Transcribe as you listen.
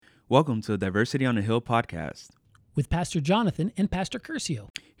Welcome to the Diversity on the Hill podcast. With Pastor Jonathan and Pastor Curcio.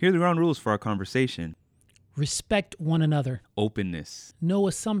 Here are the ground rules for our conversation. Respect one another. Openness. No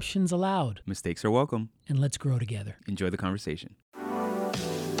assumptions allowed. Mistakes are welcome. And let's grow together. Enjoy the conversation.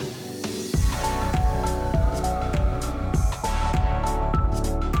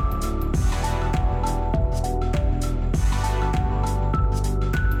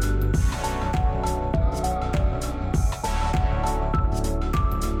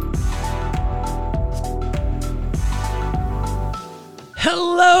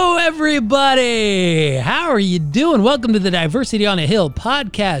 Hello, everybody. How are you doing? Welcome to the Diversity on a Hill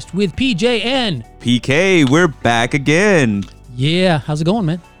podcast with PJ and PK, we're back again. Yeah, how's it going,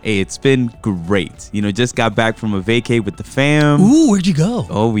 man? Hey, it's been great. Just got back from a vacay with the fam. Ooh, where'd you go?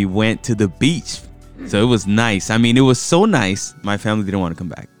 Oh, we went to the beach. So it was nice. It was so nice. My family didn't want to come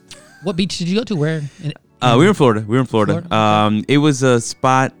back. What beach did you go to? Where? We were in Florida. Florida? Okay. It was a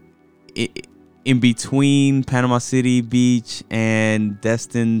spot in between Panama City Beach and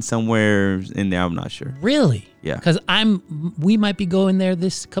Destin, somewhere in there. I'm not sure. Really? Yeah. Because we might be going there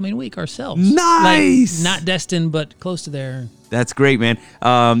this coming week ourselves. Nice. Like, not Destin, but close to there. That's great, man.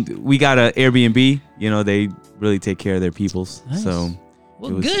 We got an Airbnb. They really take care of their peoples. Nice. So,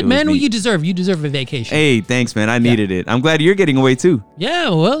 well, good, man. Well, you deserve a vacation. Hey, thanks, man. I needed it. I'm glad you're getting away too. Yeah.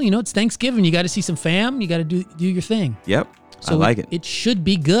 Well, it's Thanksgiving. You got to see some fam. You got to do your thing. Yep. So I like it. It should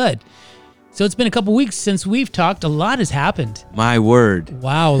be good. So it's been a couple weeks since we've talked. A lot has happened. My word.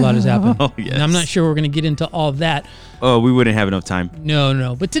 Wow, a lot has happened. Oh, yes. And I'm not sure we're going to get into all of that. Oh, we wouldn't have enough time.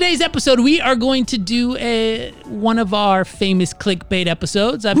 No. But today's episode, we are going to do one of our famous clickbait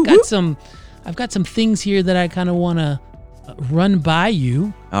episodes. I've got some things here that I kind of want to run by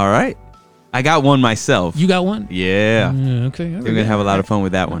you. All right. I got one myself. You got one? Yeah. Okay. We're going to have a lot of fun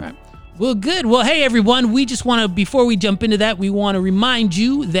with that one. All right. Well, good. Well, hey, everyone. We just want to, before we jump into that, we want to remind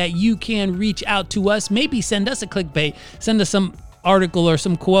you that you can reach out to us. Maybe send us a clickbait. Send us some article or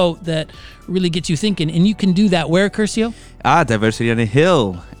some quote that really gets you thinking. And you can do that where, Curcio? Diversity on the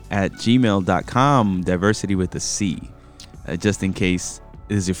Hill at gmail.com. Diversity with a C. Just in case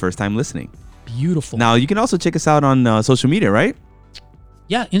this is your first time listening. Beautiful. Now, you can also check us out on social media, right?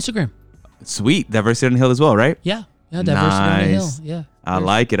 Yeah, Instagram. Sweet. Diversity on the Hill as well, right? Yeah, Diversity on the Hill. Yeah. I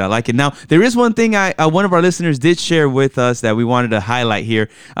like it. Now, there is one thing one of our listeners did share with us that we wanted to highlight here.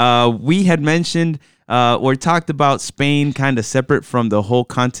 We had mentioned or talked about Spain kind of separate from the whole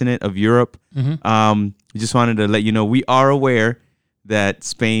continent of Europe. Mm-hmm. We just wanted to let you know we are aware that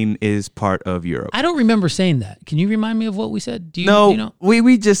Spain is part of Europe. I don't remember saying that. Can you remind me of what we said? No,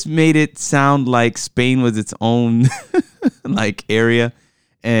 we just made it sound like Spain was its own area,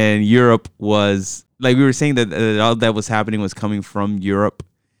 and Europe was... we were saying that all that was happening was coming from Europe.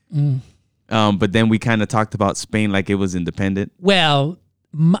 But then we kind of talked about Spain like it was independent. Well,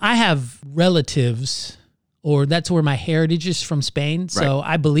 I have relatives, or that's where my heritage is from Spain. So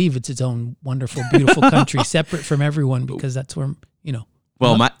I believe it's its own wonderful, beautiful country, separate from everyone, because that's where,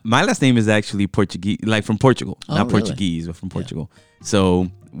 Well, my last name is actually Portuguese, like from Portugal. Not really? Portuguese, but from Portugal. Yeah.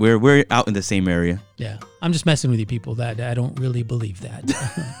 So we're out in the same area. Yeah. I'm just messing with you people. That I don't really believe that.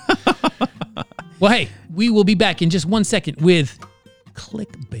 Well, hey, we will be back in just 1 second with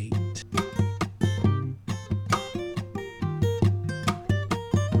clickbait.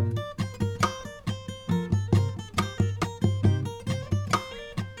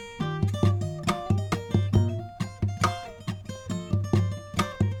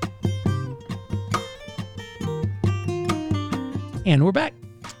 And we're back.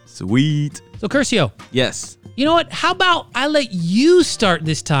 Sweet. So, Curcio. Yes. You know what? How about I let you start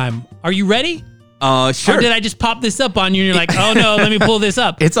this time? Are you ready? Sure. Or did I just pop this up on you and you're like, oh no, let me pull this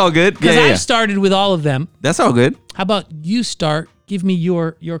up? It's all good. Because I've started with all of them. That's all good. How about you start? Give me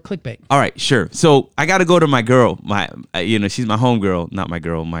your clickbait. All right, sure. So I got to go to my girl. She's my homegirl. Not my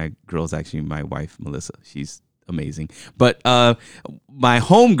girl. My girl's actually my wife, Melissa. She's amazing. But my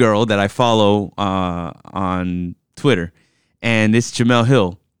homegirl that I follow on Twitter, and it's Jemele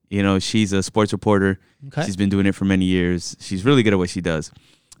Hill. She's a sports reporter. Okay. She's been doing it for many years. She's really good at what she does.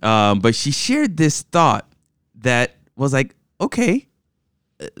 But she shared this thought that was like, okay,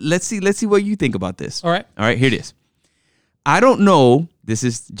 let's see what you think about this. All right, here it is. I don't know. This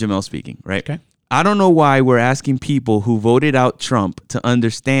is Jemele speaking, right? Okay. I don't know why we're asking people who voted out Trump to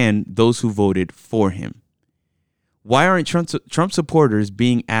understand those who voted for him. Why aren't Trump supporters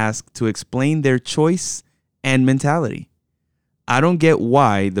being asked to explain their choice and mentality? I don't get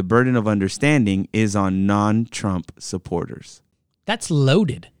why the burden of understanding is on non-Trump supporters. That's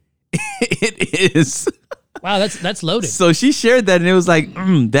loaded. It is. Wow, that's loaded. So she shared that, and it was like,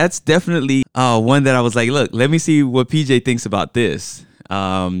 that's definitely one that I was like, look, let me see what PJ thinks about this.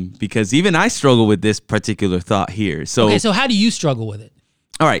 because even I struggle with this particular thought here. So, Okay, so how do you struggle with it?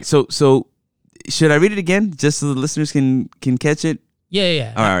 all right. So should I read it again just so the listeners can catch it?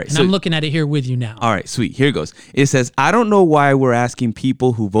 Yeah. All right, And so- I'm looking at it here with you now. All right, sweet. Here it goes. It says, I don't know why we're asking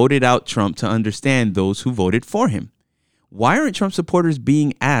people who voted out Trump to understand those who voted for him. Why aren't Trump supporters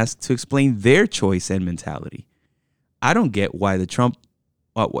being asked to explain their choice and mentality? I don't get why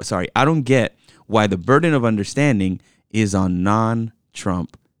I don't get why the burden of understanding is on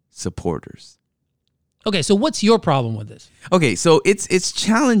non-Trump supporters. Okay, so what's your problem with this? Okay, so it's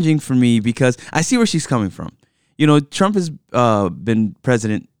challenging for me because I see where she's coming from. You know, Trump has been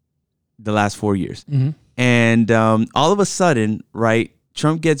president the last 4 years. And all of a sudden, right,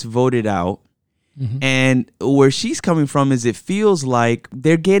 Trump gets voted out. And where she's coming from is it feels like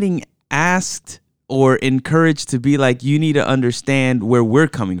they're getting asked or encouraged to be like, you need to understand where we're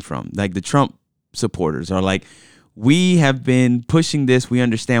coming from. Like the Trump supporters are like, we have been pushing this. We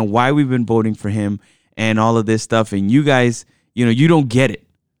understand why we've been voting for him and all of this stuff. And you guys, you know, you don't get it.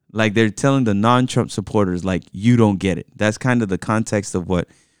 Like they're telling the non-Trump supporters, like, you don't get it. That's kind of the context of what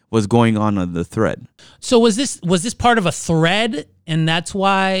was going on the thread. So was this part of a thread, and that's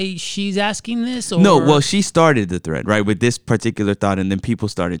why she's asking this? Or? No, well, she started the thread, right, with this particular thought, and then people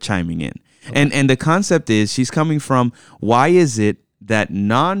started chiming in. Okay. And the concept is she's coming from, why is it that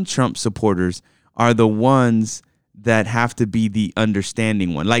non-Trump supporters are the ones that have to be the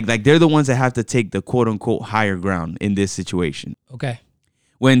understanding one? Like they're the ones that have to take the quote-unquote higher ground in this situation. Okay.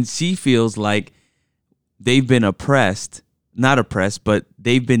 When she feels like they've been not oppressed, but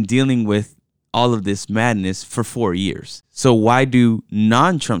they've been dealing with all of this madness for 4 years. So why do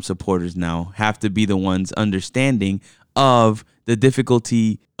non-Trump supporters now have to be the ones understanding of the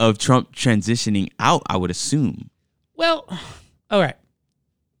difficulty of Trump transitioning out, I would assume? Well, all right.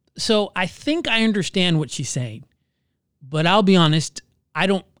 So I think I understand what she's saying, but I'll be honest, I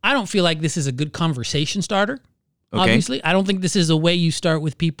don't feel like this is a good conversation starter. Okay. Obviously, I don't think this is a way you start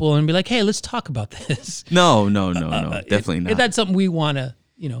with people and be like, "Hey, let's talk about this." No, definitely not. If that's something we want to,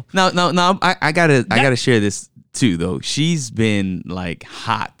 you know. No. I gotta share this too, though. She's been like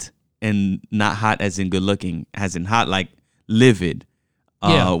hot, and not hot as in good looking, as in hot like livid.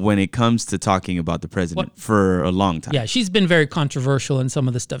 When it comes to talking about the president for a long time. Yeah, she's been very controversial in some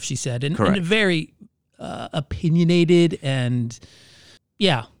of the stuff she said, and very opinionated, and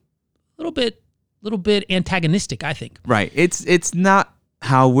a little bit antagonistic, I think. Right. It's not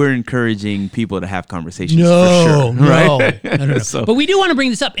how we're encouraging people to have conversations for sure. Right? No. So. But we do want to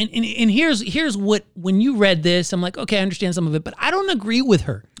bring this up. And here's what, when you read this, I'm like, okay, I understand some of it, but I don't agree with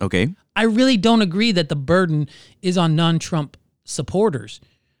her. Okay. I really don't agree that the burden is on non-Trump supporters,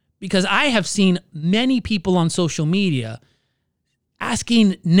 because I have seen many people on social media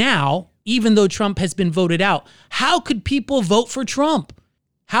asking now, even though Trump has been voted out, how could people vote for Trump?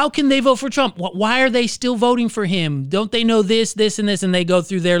 How can they vote for Trump? Why are they still voting for him? Don't they know this, and this? And they go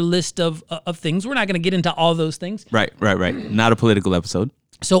through their list of things. We're not going to get into all those things. Right. Not a political episode.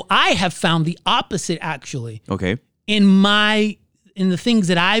 So I have found the opposite, actually. Okay. In the things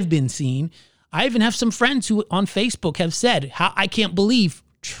that I've been seeing. I even have some friends who on Facebook have said, "How I can't believe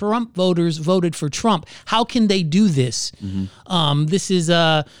Trump voters voted for Trump. How can they do this? Mm-hmm. This is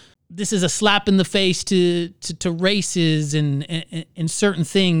a slap in the face to races and certain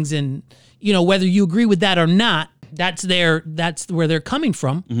things, and you know, whether you agree with that or not, that's where they're coming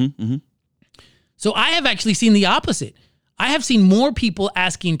from." Mm-hmm. So I have actually seen the opposite. I have seen more people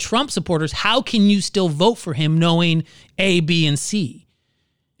asking Trump supporters, "How can you still vote for him knowing A, B, and C?"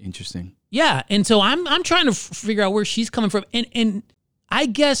 Interesting. Yeah, and so I'm trying to figure out where she's coming from, and I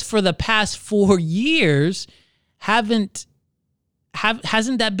guess for the past 4 years, hasn't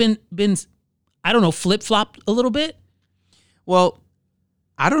that been I don't know, flip-flopped a little bit? Well,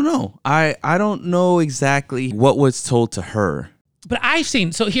 I don't know. I don't know exactly what was told to her. But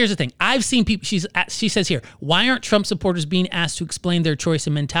so here's the thing. I've seen people, she says here, why aren't Trump supporters being asked to explain their choice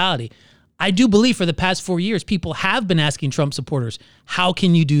and mentality? I do believe for the past 4 years, people have been asking Trump supporters, how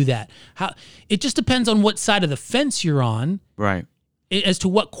can you do that? It just depends on what side of the fence you're on. Right. As to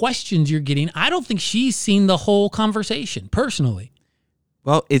what questions you're getting. I don't think she's seen the whole conversation, personally.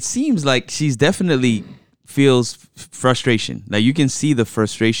 Well, it seems like she's definitely feels frustration. Like you can see the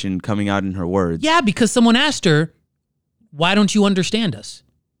frustration coming out in her words. Yeah, because someone asked her, why don't you understand us?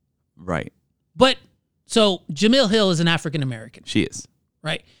 Right. But, so Jamil Hill is an African American. She is.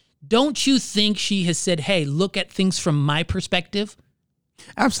 Right. Don't you think she has said, hey, look at things from my perspective?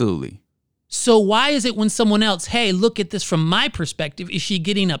 Absolutely. So why is it when someone else, hey, look at this from my perspective, is she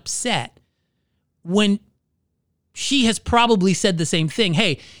getting upset when she has probably said the same thing?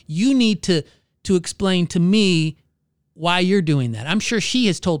 Hey, you need to explain to me why you're doing that. I'm sure she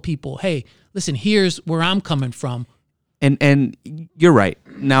has told people, hey, listen, here's where I'm coming from. And you're right.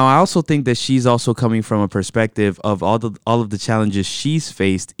 Now, I also think that she's also coming from a perspective of all of the challenges she's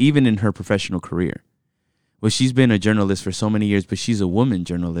faced, even in her professional career. Well, she's been a journalist for so many years, but she's a woman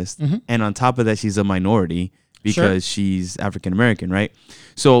journalist. And on top of that, she's a minority because she's African American, right?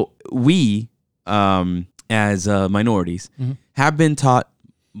 So we, as minorities, have been taught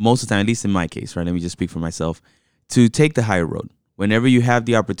most of the time, at least in my case, right? Let me just speak for myself, to take the higher road. Whenever you have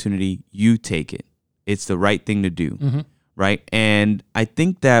the opportunity, you take it. It's the right thing to do, right? And I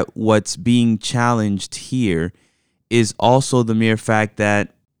think that what's being challenged here is also the mere fact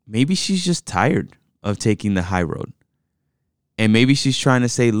that maybe she's just tired of taking the high road. And maybe she's trying to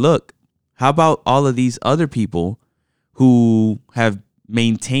say, look, how about all of these other people who have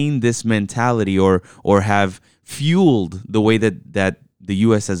maintained this mentality or have fueled the way that the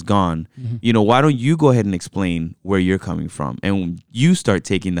U.S. has gone? You know, why don't you go ahead and explain where you're coming from and you start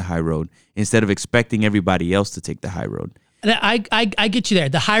taking the high road instead of expecting everybody else to take the high road? And I get you there.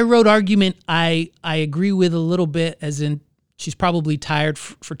 The high road argument, I agree with a little bit, as in she's probably tired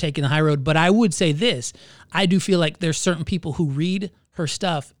for taking the high road. But I would say this. I do feel like there's certain people who read her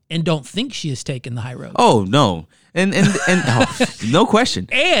stuff and don't think she has taken the high road. Oh, no. And no question.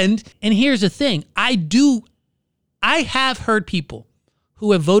 And here's the thing. I have heard people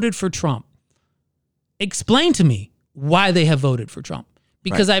who have voted for Trump explain to me why they have voted for Trump,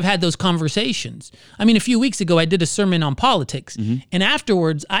 because I've had those conversations. I mean, a few weeks ago, I did a sermon on politics, and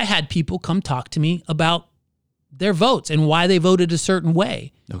afterwards, I had people come talk to me about their votes and why they voted a certain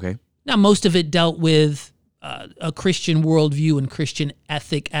way. Okay. Now, most of it dealt with a Christian worldview and Christian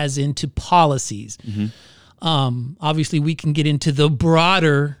ethic, as into policies. Obviously, we can get into the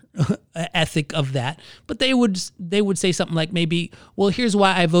broader ethic of that, but they would say something like, maybe, well, here's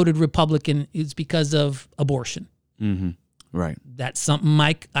why I voted Republican. It's because of abortion. Right. That's something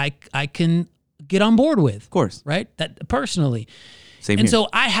I can get on board with. Of course. Right. That personally. Same and here. so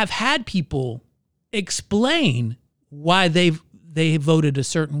I have had people explain why they voted a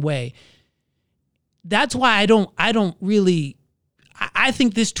certain way. That's why I don't really. I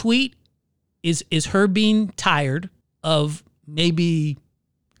think this tweet is her being tired of maybe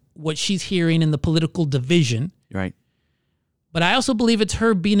what she's hearing in the political division. Right. But I also believe it's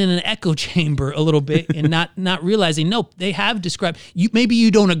her being in an echo chamber a little bit and not realizing, nope, they have described, maybe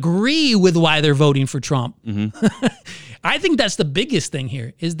you don't agree with why they're voting for Trump. I think that's the biggest thing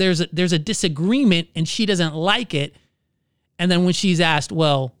here, is there's a disagreement and she doesn't like it. And then when she's asked,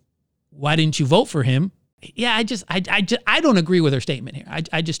 well, why didn't you vote for him? Yeah, I don't agree with her statement here.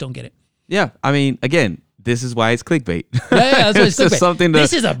 I just don't get it. Yeah. I mean, again, this is why it's clickbait. Yeah, that's what it's clickbait. Just something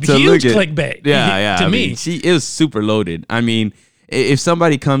this is a huge clickbait. Yeah. to I me. mean, she is super loaded. I mean, if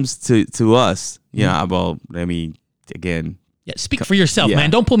somebody comes to us, well, I mean, again. Yeah, speak for yourself, Yeah.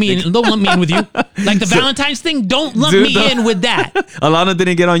 man. Don't put me in. Don't lump me in with you. Like the Valentine's thing. Don't lump me in with that. Alana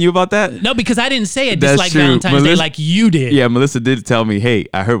didn't get on you about that? No, because I didn't say it That's dislike true. Valentine's Day like you did. Yeah, Melissa did tell me, hey,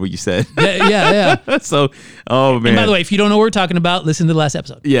 I heard what you said. Yeah. So, oh man. And by the way, if you don't know what we're talking about, listen to the last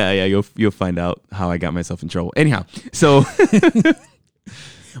episode. Yeah, you'll find out how I got myself in trouble. Anyhow, so what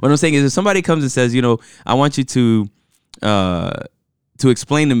I'm saying is, if somebody comes and says, I want you to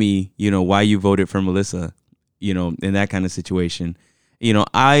explain to me, why you voted for Melissa, in that kind of situation,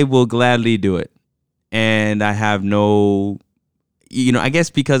 I will gladly do it. And I have no, I guess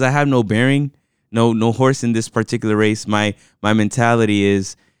because I have no bearing, no horse in this particular race. My mentality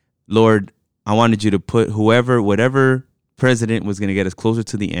is, Lord, I wanted you to put whatever president was going to get us closer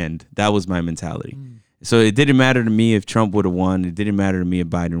to the end. That was my mentality. So it didn't matter to me if Trump would have won. It didn't matter to me if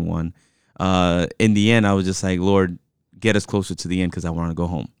Biden won. In the end, I was just like, Lord, get us closer to the end because I want to go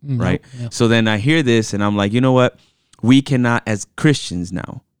home. Right. Yeah. So then I hear this and I'm like, you know what? We cannot, as Christians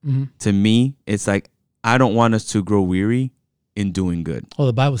now, to me, it's like, I don't want us to grow weary in doing good. Well,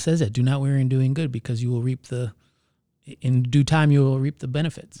 the Bible says that. Do not weary in doing good, because you will reap in due time, you will reap the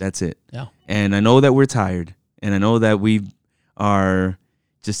benefits. That's it. Yeah. And I know that we're tired, and I know that we are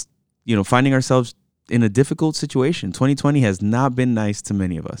just, finding ourselves in a difficult situation. 2020 has not been nice to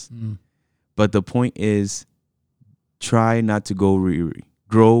many of us. But the point is, try not to grow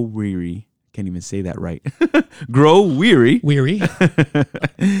weary. Can't even say that right. Grow weary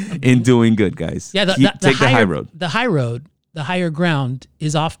in doing good, guys. Yeah, take the high road. The high road, the higher ground,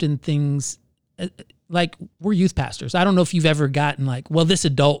 is often things like, we're youth pastors. I don't know if you've ever gotten like, well, this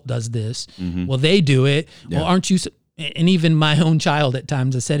adult does this. Well, they do it. Yeah. Well, aren't you? And even my own child at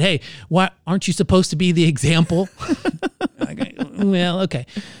times has said, hey, why aren't you supposed to be the example? Well, okay.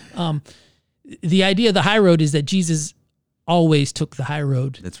 The idea of the high road is that Jesus always took the high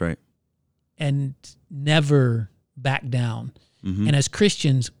road. That's right. And never back down. And as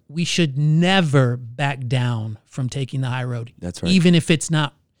Christians, we should never back down from taking the high road. That's right. Even if it's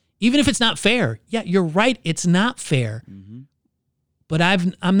not fair. Yeah, you're right. It's not fair. But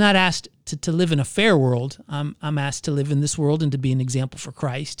I'm not asked to live in a fair world. I'm asked to live in this world and to be an example for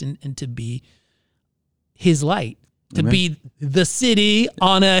Christ and to be His light. To be the city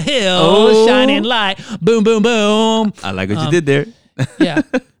on a hill, shining light. Boom, boom, boom. I like what you did there. Yeah.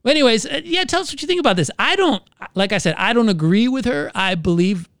 But anyways, tell us what you think about this. Like I said, I don't agree with her. I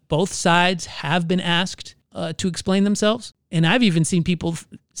believe both sides have been asked to explain themselves. And I've even seen people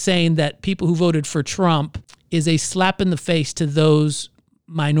saying that people who voted for Trump is a slap in the face to those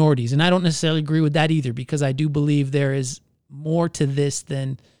minorities. And I don't necessarily agree with that either, because I do believe there is more to this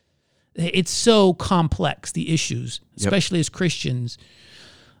than... It's so complex, the issues, especially as Christians.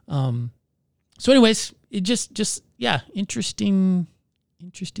 So anyways, it just interesting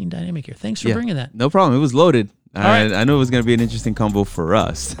dynamic here. Thanks for bringing that. No problem. It was loaded. right. I knew it was going to be an interesting combo for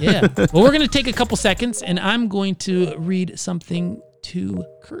us. Yeah. Well, we're going to take a couple seconds, and I'm going to read something to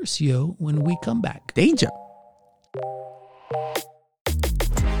Curcio when we come back. Danger.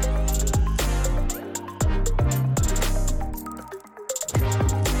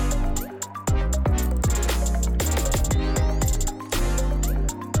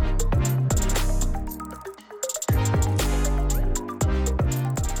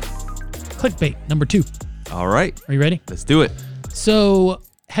 Clickbait number 2. All right. Are you ready? Let's do it. So,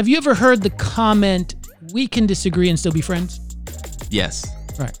 have you ever heard the comment, "We can disagree and still be friends"? Yes.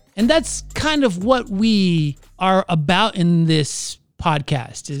 Right. And that's kind of what we are about in this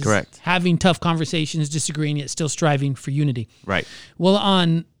podcast, is Correct. having tough conversations, disagreeing, yet still striving for unity. Right. Well,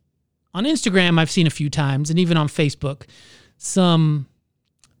 on Instagram, I've seen a few times, and even on Facebook, some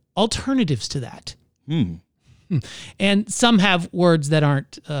alternatives to that. And some have words that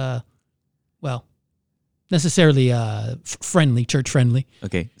aren't, necessarily friendly, church friendly.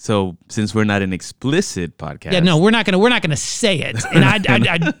 Okay. So since we're not an explicit podcast. Yeah, no, we're not gonna say it, and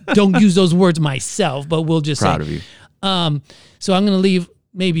I don't use those words myself, but we'll just Proud say. of you. So I'm gonna leave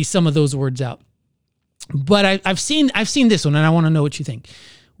maybe some of those words out. But I've seen this one, and I want to know what you think.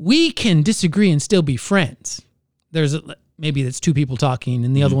 We can disagree and still be friends. Maybe it's two people talking,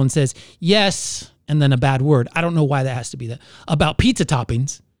 and the other one says yes, and then a bad word. I don't know why that has to be that. About pizza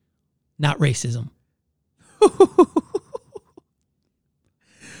toppings, not racism.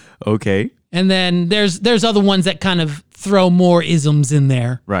 Okay. And then there's other ones that kind of throw more isms in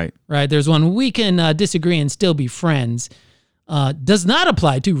there. Right. Right. There's one, we can disagree and still be friends. Does not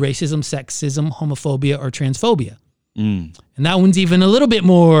apply to racism, sexism, homophobia, or transphobia. And that one's even a little bit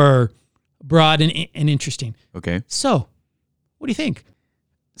more broad and interesting. Okay. So, what do you think?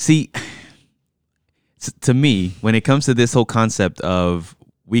 See, to me, when it comes to this whole concept of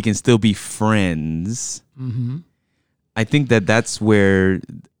we can still be friends, I think that's where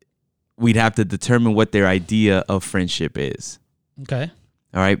we'd have to determine what their idea of friendship is. Okay.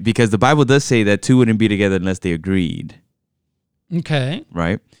 All right. Because the Bible does say that two wouldn't be together unless they agreed. Okay.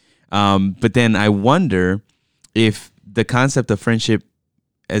 Right. But then I wonder if the concept of friendship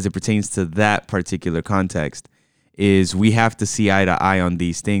as it pertains to that particular context is we have to see eye to eye on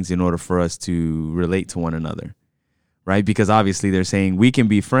these things in order for us to relate to one another. Right. Because obviously they're saying we can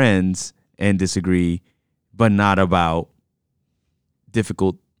be friends and disagree, but not about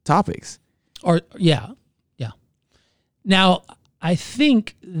difficult topics. Or yeah. Now, I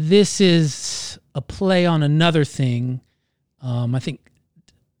think this is a play on another thing. I think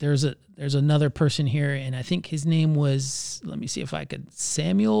there's another person here, and I think his name was, let me see if I could,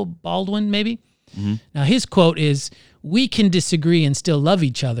 Samuel Baldwin, maybe. Now, his quote is, "We can disagree and still love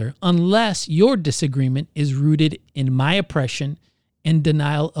each other unless your disagreement is rooted in my oppression and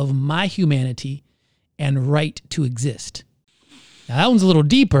denial of my humanity and right to exist." Now, that one's a little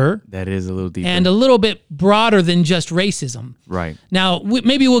deeper. That is a little deeper. And a little bit broader than just racism. Right. Now,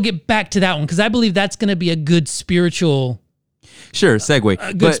 maybe we'll get back to that one, because I believe that's going to be a good spiritual... Sure, segue.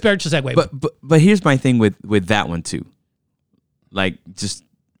 A good spiritual segue. But here's my thing with that one too. Like, just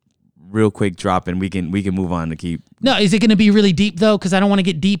real quick drop, and we can move on to keep. No, is it going to be really deep though? Because I don't want to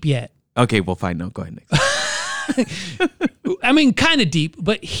get deep yet. Okay, well, fine. No, go ahead next. I mean, kind of deep.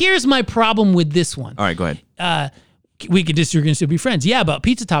 But here's my problem with this one. All right, go ahead. We could disagree and still be friends. Yeah, about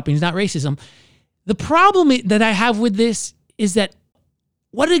pizza toppings, not racism. The problem that I have with this is that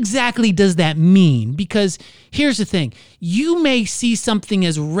what exactly does that mean? Because here's the thing. You may see something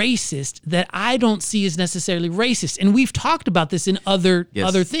as racist that I don't see as necessarily racist. And we've talked about this in other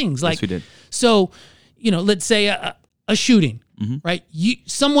things. Like, yes, we did. So, let's say a shooting, right?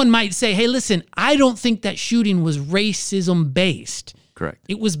 Someone might say, hey, listen, I don't think that shooting was racism based. Correct.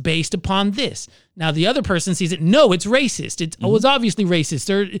 It was based upon this. Now the other person sees it. No, it's racist. It's obviously racist.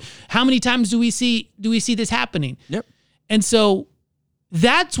 Or how many times do we see this happening? Yep. And so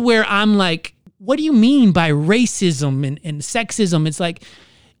that's where I'm like, what do you mean by racism and sexism? It's like,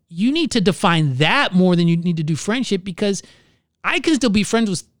 you need to define that more than you need to do friendship, because I can still be friends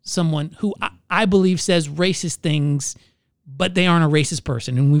with someone who I believe says racist things, but they aren't a racist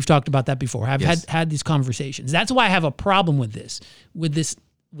person. And we've talked about that before. I've had these conversations. That's why I have a problem with this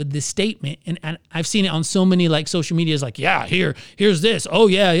statement. And I've seen it on so many like social medias, like, yeah, here's this. Oh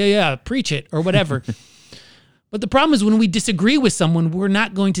yeah. Preach it or whatever. But the problem is when we disagree with someone, we're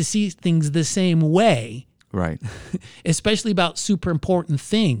not going to see things the same way. Right. Especially about super important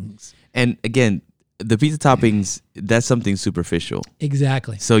things. And again, the pizza toppings, that's something superficial.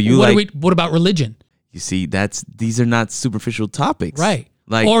 Exactly. So what about religion? You see, these are not superficial topics. Right.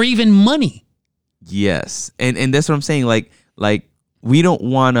 Like, or even money. Yes. And that's what I'm saying. Like we don't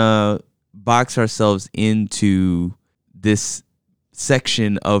want to box ourselves into this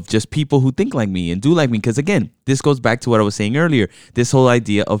section of just people who think like me and do like me. Because again, this goes back to what I was saying earlier, this whole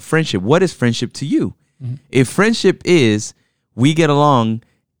idea of friendship. What is friendship to you? Mm-hmm. If friendship is we get along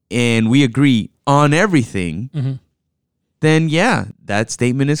and we agree on everything, then yeah, that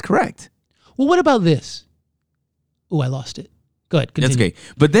statement is correct. Well, what about this? Oh, I lost it. Go ahead, continue. That's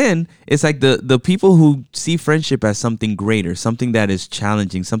okay. But then it's like the people who see friendship as something greater, something that is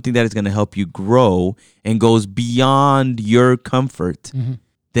challenging, something that is going to help you grow and goes beyond your comfort,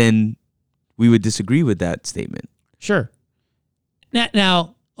 then we would disagree with that statement. Sure.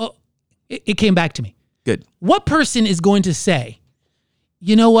 Now it came back to me. Good. What person is going to say,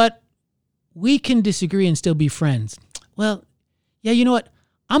 you know what? We can disagree and still be friends. Well, yeah, you know what?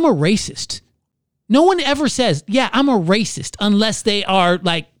 I'm a racist. No one ever says, yeah, I'm a racist, unless they are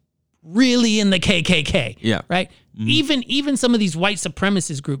like really in the KKK. Yeah. Right? Mm-hmm. Even some of these white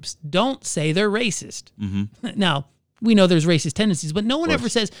supremacist groups don't say they're racist. Mm-hmm. Now, we know there's racist tendencies, but no one ever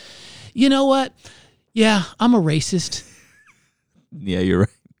says, you know what? Yeah, I'm a racist. Yeah, you're right.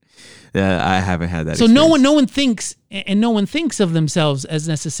 I haven't had that. So experience. no one thinks of themselves as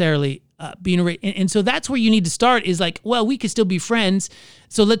necessarily being a racist. And so that's where you need to start is like, well, we could still be friends.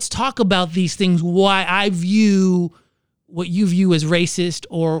 So let's talk about these things, why I view what you view as racist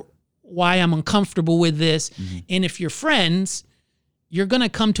or why I'm uncomfortable with this. Mm-hmm. And if you're friends, you're going to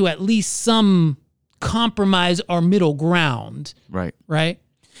come to at least some compromise or middle ground. Right. Right.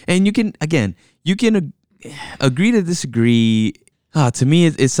 And you can agree to disagree. To me,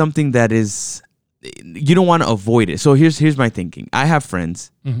 it's something that is, you don't want to avoid it. So here's my thinking. I have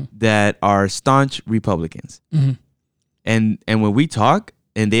friends that are staunch Republicans. Mm-hmm. And when we talk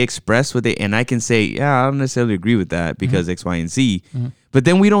and they express what and I can say, yeah, I don't necessarily agree with that because X, Y, and Z. Mm-hmm. But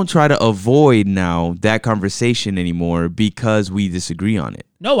then we don't try to avoid now that conversation anymore because we disagree on it.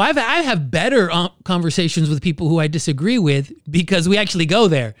 No, I have better conversations with people who I disagree with because we actually go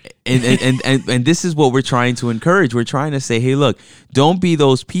there. And this is what we're trying to encourage. We're trying to say, hey, look, don't be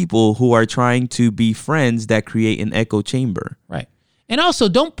those people who are trying to be friends that create an echo chamber. Right. And also,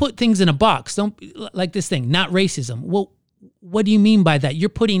 don't put things in a box. Don't like this thing, not racism. Well, what do you mean by that? You're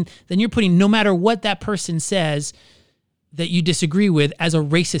putting no matter what that person says that you disagree with as a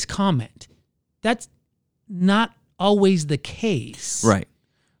racist comment. That's not always the case. Right.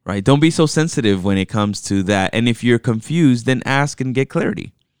 Right. Don't be so sensitive when it comes to that. And if you're confused, then ask and get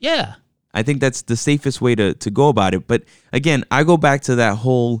clarity. Yeah. I think that's the safest way to go about it. But again, I go back to that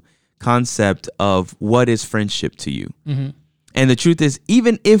whole concept of what is friendship to you. Mm-hmm. And the truth is,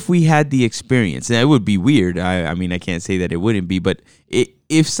 even if we had the experience, and it would be weird. I mean, I can't say that it wouldn't be, but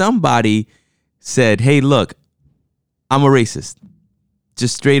if somebody said, hey, look, I'm a racist,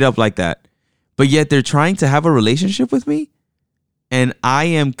 just straight up like that, but yet they're trying to have a relationship with me, and I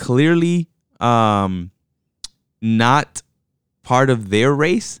am clearly not part of their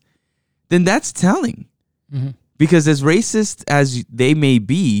race, then that's telling. Mm-hmm. Because as racist as they may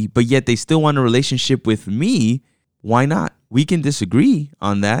be, but yet they still want a relationship with me, why not? We can disagree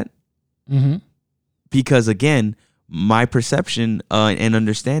on that. Mm-hmm. Because again, my perception and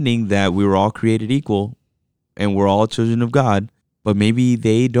understanding that we were all created equal and we're all children of God, but maybe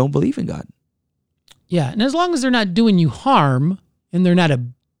they don't believe in God. Yeah, and as long as they're not doing you harm and they're not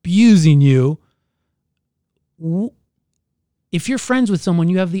abusing you, if you're friends with someone,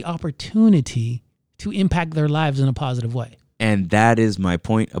 you have the opportunity to impact their lives in a positive way. And that is my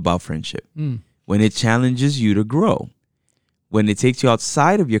point about friendship. When it challenges you to grow, when it takes you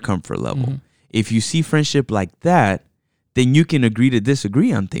outside of your comfort level, if you see friendship like that, then you can agree to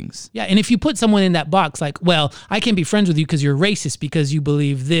disagree on things. Yeah, and if you put someone in that box, like, well, I can't be friends with you because you're racist because you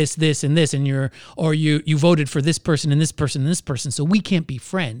believe this, this, and this, and you voted for this person and this person and this person, so we can't be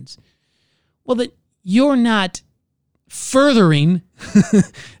friends. Well, that you're not furthering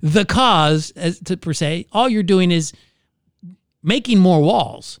the cause per se. All you're doing is making more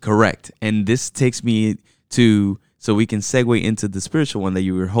walls. Correct. And this takes me to, so we can segue into the spiritual one that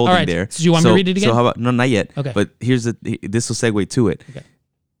you were holding All right. there. So do you want me to read it again? So how about, no, not yet. Okay. But this will segue to it. Okay.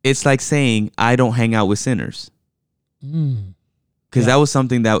 It's like saying, I don't hang out with sinners. Because that was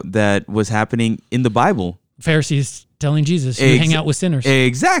something that was happening in the Bible. Pharisees telling Jesus, you hang out with sinners.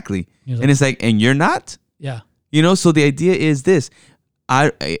 Exactly. Like, and it's like, and you're not? Yeah. You know, so the idea is this.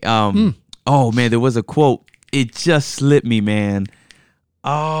 Oh man, there was a quote. It just slipped me, man.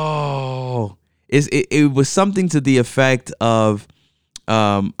 Oh, it was something to the effect of,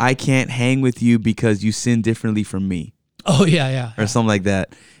 I can't hang with you because you sin differently from me. Oh yeah. Or something like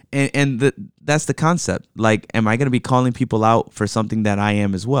that. And that's the concept. Like, am I going to be calling people out for something that I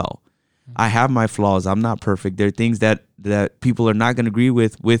am as well? I have my flaws. I'm not perfect. There are things that people are not going to agree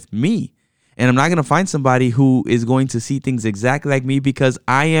with me. And I'm not going to find somebody who is going to see things exactly like me because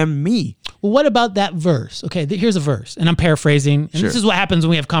I am me. Well, what about that verse? Okay, here's a verse, and I'm paraphrasing. And This is what happens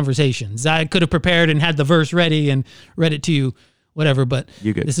when we have conversations. I could have prepared and had the verse ready and read it to you, whatever, but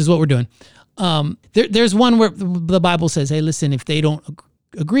You're good. This is what we're doing. There's one where the Bible says, hey, listen, if they don't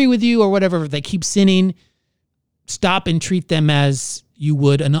agree with you or whatever, if they keep sinning, stop and treat them as you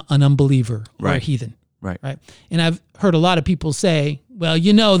would an unbeliever or a heathen. Right. And I've heard a lot of people say, well,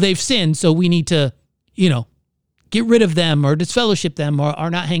 they've sinned, so we need to, get rid of them or disfellowship them or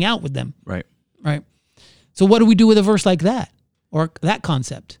not hang out with them. Right. So what do we do with a verse like that or that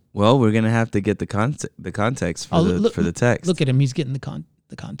concept? Well, we're going to have to get the context for the text. Look at him. He's getting the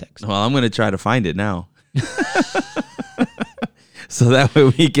context. Well, I'm going to try to find it now. So that way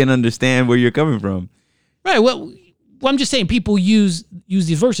we can understand where you're coming from. Right. Well, I'm just saying people use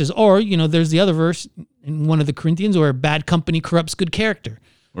these verses, or there's the other verse in one of the Corinthians, where bad company corrupts good character.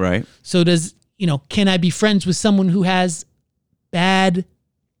 Right. So can I be friends with someone who has bad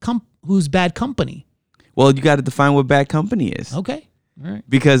company? Well, you got to define what bad company is. Okay. All right.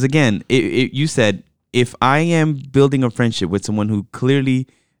 Because again, you said if I am building a friendship with someone who clearly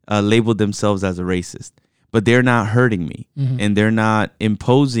labeled themselves as a racist, but they're not hurting me and they're not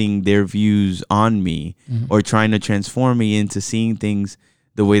imposing their views on me or trying to transform me into seeing things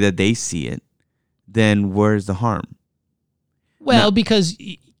the way that they see it, then where's the harm? Well, because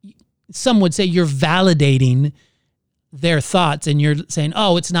some would say you're validating their thoughts and you're saying,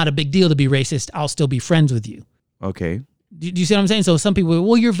 oh, it's not a big deal to be racist. I'll still be friends with you. Okay. Do you see what I'm saying? So some people,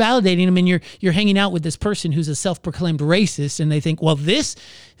 well, you're validating them and you're hanging out with this person who's a self-proclaimed racist, and they think, well, this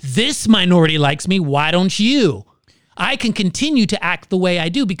minority likes me. Why don't you? I can continue to act the way I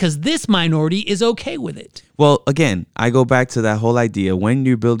do because this minority is okay with it. Well, again, I go back to that whole idea. When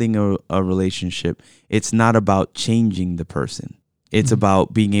you're building a relationship, it's not about changing the person. It's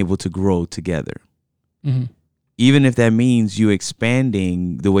about being able to grow together. Even if that means you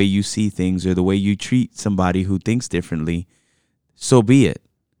expanding the way you see things or the way you treat somebody who thinks differently, so be it.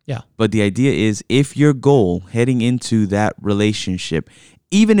 Yeah. But the idea is, if your goal heading into that relationship,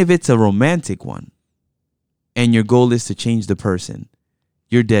 even if it's a romantic one, and your goal is to change the person,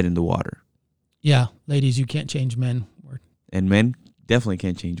 you're dead in the water. Yeah. Ladies, you can't change men. And men definitely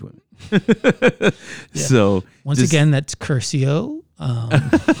can't change women. Yeah. So once again, that's Curcio.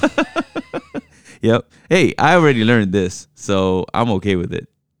 Yep. Hey, I already learned this, so I'm okay with it.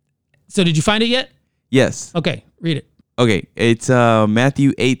 So did you find it yet? Yes. Okay, read it. Okay, it's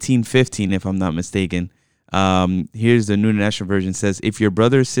Matthew 18:15, if I'm not mistaken. Here's the New International Version. It says, if your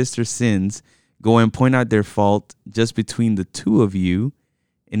brother or sister sins, go and point out their fault just between the two of you,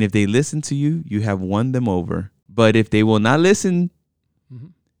 and if they listen to you, you have won them over. But if they will not listen,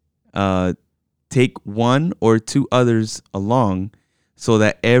 take one or two others along, so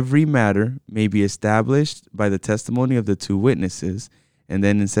that every matter may be established by the testimony of the two witnesses. And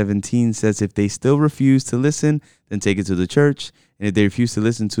then in 17 says, if they still refuse to listen, then take it to the church. And if they refuse to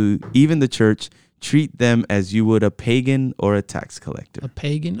listen to even the church, treat them as you would a pagan or a tax collector. A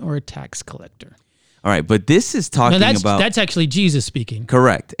pagan or a tax collector. All right, but this is talking about... That's actually Jesus speaking.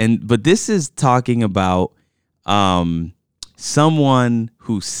 Correct. But this is talking about someone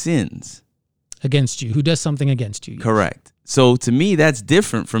who sins. Against you, who does something against you. Correct. So to me, that's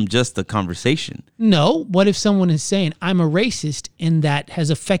different from just the conversation. No. What if someone is saying, I'm a racist, and that has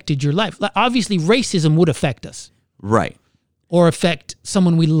affected your life? Obviously, racism would affect us. Right. Or affect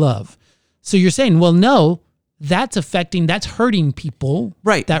someone we love. So you're saying, well, no, that's hurting people.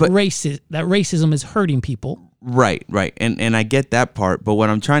 Right. That racism is hurting people. Right. And I get that part. But what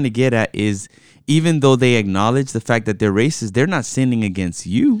I'm trying to get at is, even though they acknowledge the fact that they're racist, they're not sinning against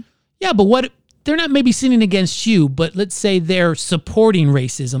you. Yeah, but what they're not maybe sinning against you, but let's say they're supporting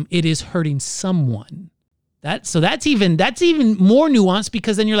racism, it is hurting someone. That's even more nuanced,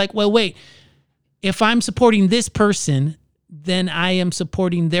 because then you're like, well, wait, if I'm supporting this person, then I am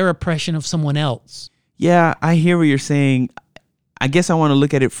supporting their oppression of someone else. Yeah, I hear what you're saying. I guess I want to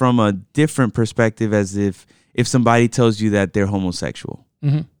look at it from a different perspective, as if somebody tells you that they're homosexual.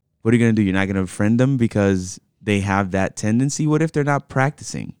 Mm-hmm. What are you going to do? You're not going to friend them because they have that tendency? What if they're not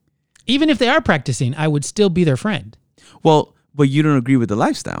practicing? Even if they are practicing, I would still be their friend. Well, but you don't agree with the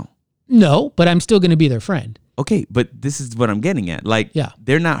lifestyle. No, but I'm still going to be their friend. Okay, but this is what I'm getting at. Like, yeah,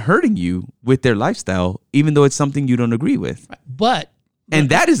 they're not hurting you with their lifestyle, even though it's something you don't agree with. And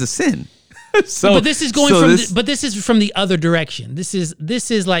that is a sin. But this is going but this is from the other direction. This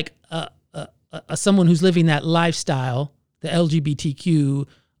is like someone who's living that lifestyle, the LGBTQ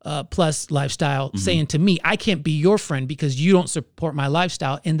plus lifestyle, saying to me, I can't be your friend because you don't support my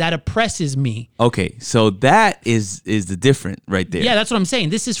lifestyle, and that oppresses me. Okay, so that is the different right there. Yeah, that's what I'm saying.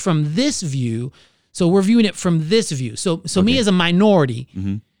 This is from this view. So we're viewing it from this view. So me as a minority,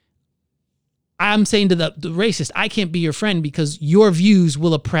 I'm saying to the racist, I can't be your friend because your views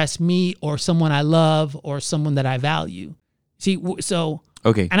will oppress me or someone I love or someone that I value. See, so...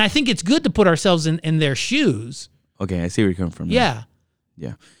 Okay. And I think it's good to put ourselves in their shoes. Okay, I see where you're coming from now. Yeah.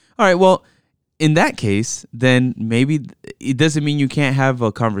 Yeah. All right, well, in that case, then maybe it doesn't mean you can't have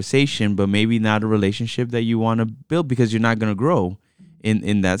a conversation, but maybe not a relationship that you want to build, because you're not going to grow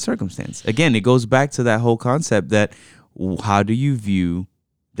in that circumstance. Again, it goes back to that whole concept that how do you view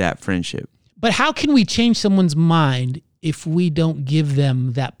that friendship? But how can we change someone's mind if we don't give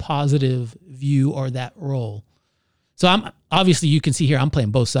them that positive view or that role? So obviously you can see here I'm playing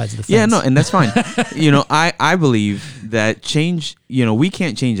both sides of the fence. Yeah, no, and that's fine. I believe that change, we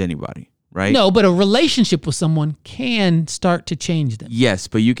can't change anybody, right? No, but a relationship with someone can start to change them. Yes,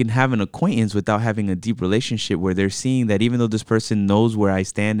 but you can have an acquaintance without having a deep relationship, where they're seeing that even though this person knows where I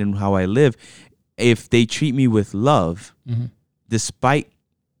stand and how I live, if they treat me with love, despite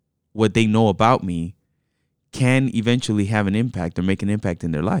what they know about me, can eventually have an impact or make an impact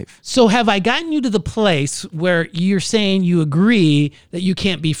in their life. So have I gotten you to the place where you're saying you agree that you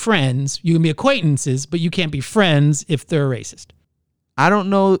can't be friends, you can be acquaintances, but you can't be friends if they're a racist? I don't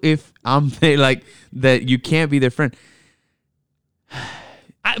know if I'm like that you can't be their friend.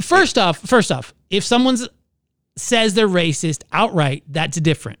 First off, if someone says they're racist outright, that's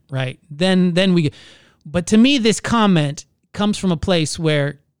different, right? Then we... But to me, this comment comes from a place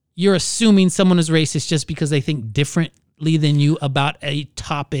where you're assuming someone is racist just because they think differently than you about a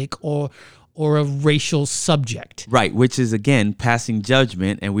topic or a racial subject. Right, which is, again, passing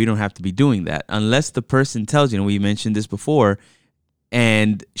judgment, and we don't have to be doing that. Unless the person tells you, and we mentioned this before,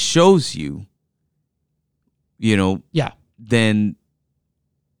 and shows you, then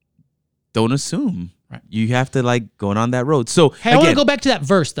don't assume. Right. You have to, go on that road. So, hey, I want to go back to that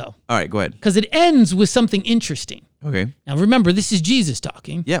verse, though. All right, go ahead. Because it ends with something interesting. Okay. Now, remember, this is Jesus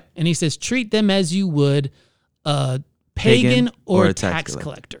talking. Yep. And he says, treat them as you would a pagan or a tax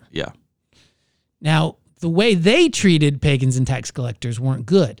collector. Yeah. Now, the way they treated pagans and tax collectors weren't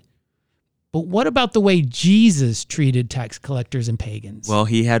good. But what about the way Jesus treated tax collectors and pagans? Well,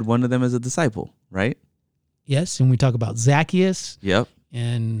 he had one of them as a disciple, right? Yes, and we talk about Zacchaeus. Yep.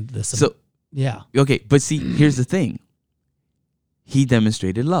 And yeah. Okay, but see, here's the thing. He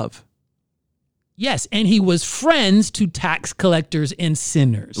demonstrated love. Yes, and he was friends to tax collectors and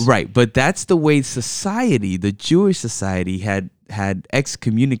sinners. Right, but that's the way society, the Jewish society, had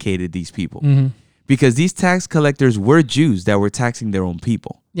excommunicated these people. Mm-hmm. Because these tax collectors were Jews that were taxing their own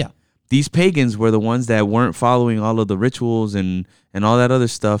people. Yeah. These pagans were the ones that weren't following all of the rituals and all that other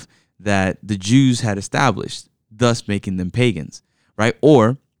stuff that the Jews had established, thus making them pagans, right?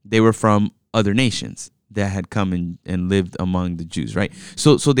 Or they were from other nations that had come and lived among the Jews, right?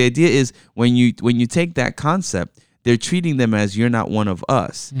 So the idea is when you take that concept, they're treating them as you're not one of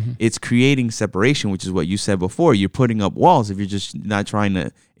us. Mm-hmm. It's creating separation, which is what you said before. You're putting up walls if you're just not trying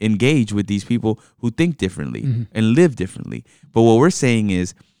to engage with these people who think differently and live differently. But what we're saying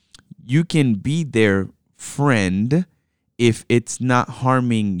is you can be their friend if it's not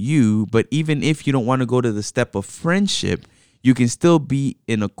harming you, but even if you don't want to go to the step of friendship, you can still be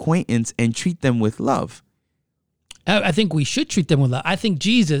an acquaintance and treat them with love. I think we should treat them with love. I think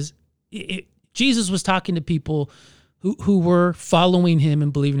Jesus was talking to people who were following him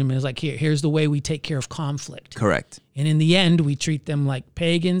and believing him. And it's like, here's the way we take care of conflict. Correct. And in the end, we treat them like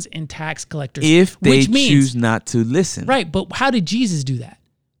pagans and tax collectors. If they choose not to listen. Right, but how did Jesus do that?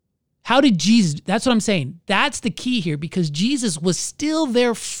 That's what I'm saying. That's the key here, because Jesus was still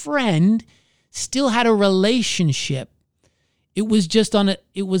their friend, still had a relationship. It was just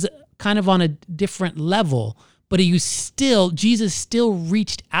kind of on a different level, but Jesus still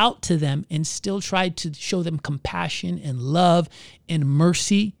reached out to them and still tried to show them compassion and love and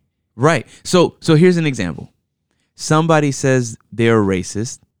mercy. Right. So here's an example. Somebody says they're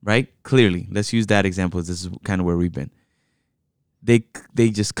racist, right? Clearly, let's use that example. This is kind of where we've been. They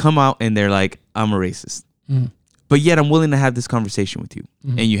just come out and they're like, I'm a racist. Mm. But yet I'm willing to have this conversation with you.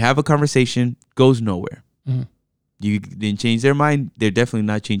 Mm-hmm. And you have a conversation, goes nowhere. Mm-hmm. You didn't change their mind. They're definitely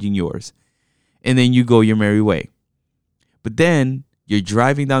not changing yours. And then you go your merry way. But then you're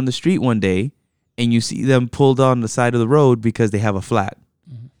driving down the street one day and you see them pulled on the side of the road because they have a flat.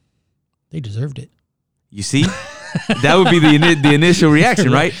 Mm-hmm. They deserved it. You see? That would be the initial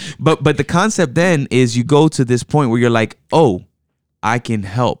reaction, right? But the concept then is you go to this point where you're like, oh, I can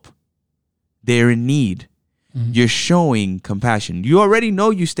help. They're in need. Mm-hmm. You're showing compassion. You already know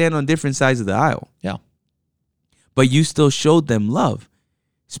you stand on different sides of the aisle. Yeah. But you still showed them love,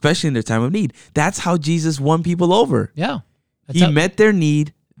 especially in their time of need. That's how Jesus won people over. Yeah. He met their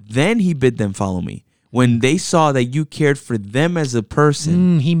need, then he bid them follow me. When they saw that you cared for them as a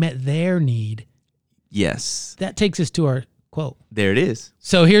person. He met their need. Yes. That takes us to our quote. There it is.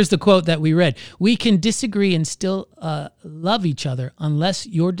 So here's the quote that we read. We can disagree and still love each other unless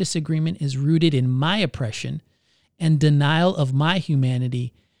your disagreement is rooted in my oppression and denial of my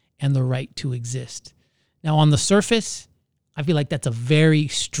humanity and the right to exist. Now, on the surface, I feel like that's a very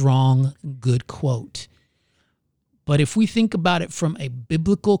strong, good quote. But if we think about it from a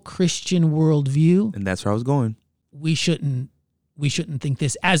biblical Christian worldview, and that's where I was going, we shouldn't think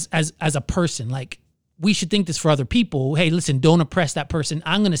this as a person. Like, we should think this for other people. Hey, listen, don't oppress that person.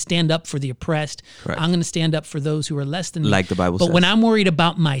 I'm going to stand up for the oppressed. Correct. I'm going to stand up for those who are less than me. Like the Bible says. But when I'm worried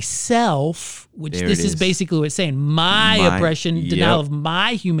about myself, which There this it is is. basically what it's saying, my oppression, denial of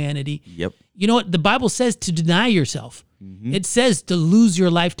my humanity. Yep. You know what? The Bible says to deny yourself. Mm-hmm. It says to lose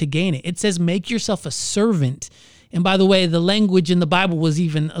your life to gain it. It says make yourself a servant. And by the way, the language in the Bible was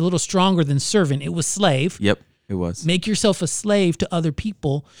even a little stronger than servant. It was slave. Yep, it was. Make yourself a slave to other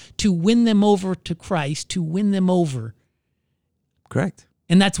people to win them over to Christ, to win them over. Correct.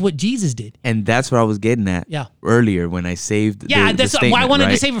 And that's what Jesus did. And that's what I was getting at earlier when I saved that's why I wanted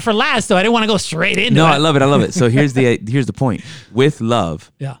to save it for last, though. I didn't want to go straight into it. No, I love it. So here's the point. With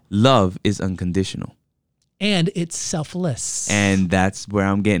love, Yeah. love is unconditional. And it's selfless. And that's where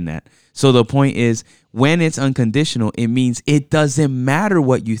I'm getting at. So the point is, when it's unconditional, it means it doesn't matter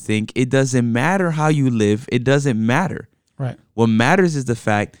what you think. It doesn't matter how you live. It doesn't matter. Right. What matters is the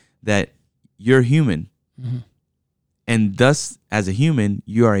fact that you're human. Mm-hmm. And thus, as a human,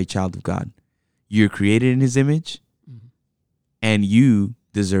 you are a child of God. You're created in his image. Mm-hmm. And you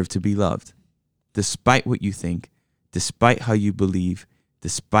deserve to be loved. Despite what you think, despite how you believe,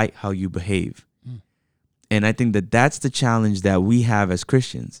 despite how you behave. Mm. And I think that that's the challenge that we have as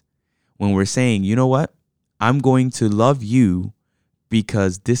Christians. When we're saying, you know what, I'm going to love you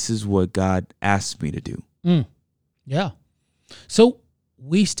because this is what God asked me to do. Mm. Yeah. So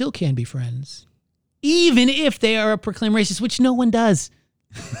we still can be friends, even if they are a proclaimed racist, which no one does.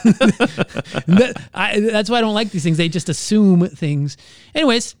 That's why I don't like these things. They just assume things.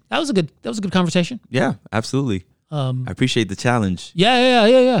 Anyways, that was a good conversation. Yeah, absolutely. I appreciate the challenge.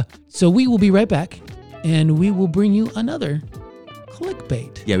 Yeah. So we will be right back, and we will bring you another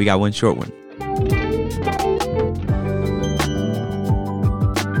clickbait. Yeah, we got one short one.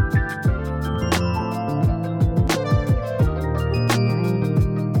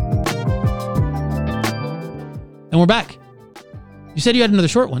 And we're back. You said you had another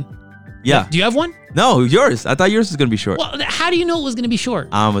short one. Yeah. Do you have one? No, yours. I thought yours was going to be short. Well, how do you know it was going to be short?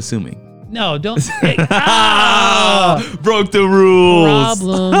 I'm assuming. No, don't. Broke the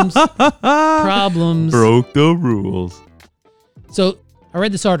rules. Problems. Broke the rules. So I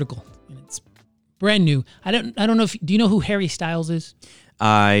read this article, and it's brand new. I don't know if do you know who Harry Styles is?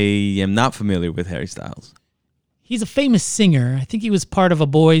 I am not familiar with Harry Styles. He's a famous singer. I think he was part of a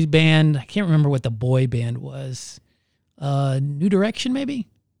boy band. I can't remember what the boy band was. New Direction, maybe?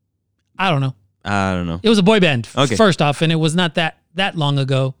 I don't know. It was a boy band, first off, and it was not that long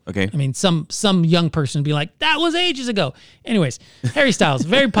ago. Okay. I mean, some young person would be like, that was ages ago. Anyways, Harry Styles,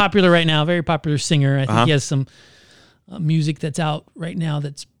 very popular right now, very popular singer. I think he has some music that's out right now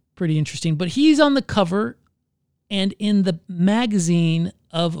that's pretty interesting. But he's on the cover and in the magazine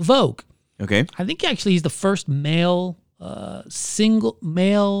of Vogue. Okay. I think actually he's the first male single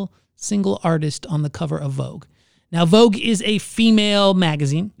artist on the cover of Vogue. Now, Vogue is a female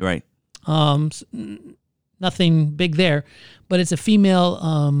magazine. Right. Nothing big there, but it's a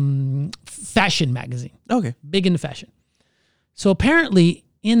female fashion magazine. Okay. Big into fashion. So apparently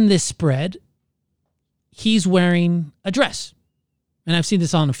in this spread, he's wearing a dress. and I've seen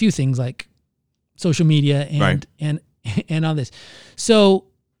this on a few things like social media and Right. and on this. So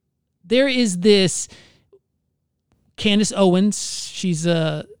there is this Candace Owens. She's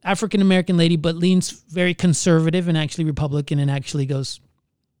a African American lady, but leans very conservative and actually Republican, and actually goes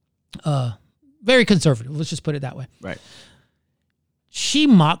very conservative. Let's just put it that way. Right. She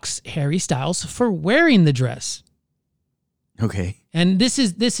mocks Harry Styles for wearing the dress. Okay. And this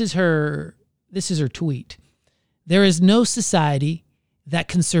is her tweet. There is no society that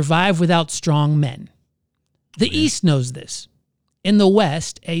can survive without strong men. The East knows this. In the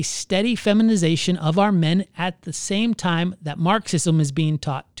West, a steady feminization of our men at the same time that Marxism is being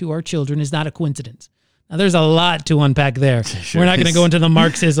taught to our children is not a coincidence. Now, there's a lot to unpack there. Sure We're not going to is. go into the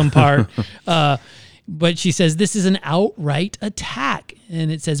Marxism part. But she says this is an outright attack.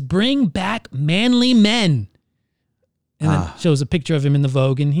 And it says, bring back manly men. And then shows a picture of him in the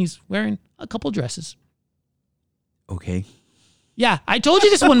Vogue, and he's wearing a couple dresses. Okay. Yeah, I told you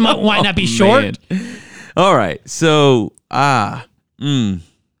this one might not be short. Man. All right. So,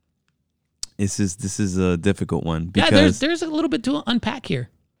 this is a difficult one Yeah, because there's a little bit to unpack here.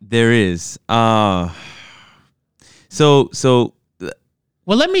 there is. Well,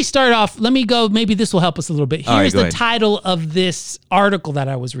 let me start off. Let me go. Maybe this will help us a little bit. All right, Here's go the ahead. title of this article that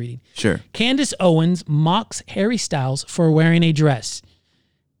I was reading. Sure. Candace Owens mocks Harry Styles for wearing a dress.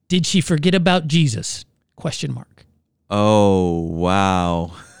 Did she forget about Jesus? Question mark. Oh,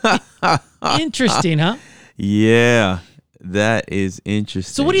 wow. Interesting, huh? Yeah, that is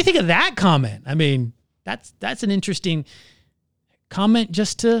interesting. So what do you think of that comment? I mean, that's an interesting comment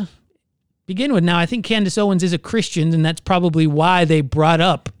just to begin with. Now, I think Candace Owens is a Christian, and that's probably why they brought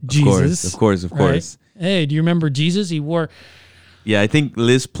up Jesus. Of course. Right? Hey, do you remember Jesus? He wore... Yeah, I think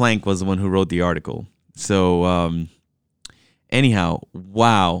Liz Plank was the one who wrote the article. So, anyhow,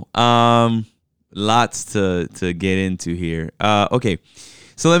 wow. Lots to get into here. Okay,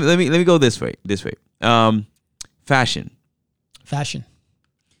 so let me go this way.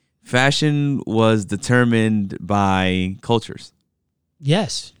 Fashion was determined by cultures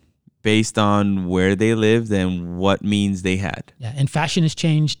Yes. based on where they lived and what means they had. Yeah, and fashion has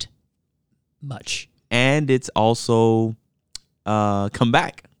changed much. And it's also come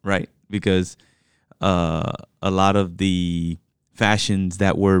back, right? Because a lot of the fashions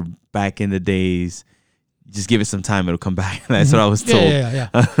that were back in the days, just give it some time, it'll come back. That's what I was told Yeah.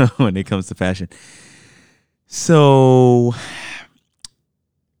 when it comes to fashion. So,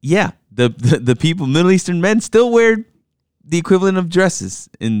 yeah, the people, Middle Eastern men still wear the equivalent of dresses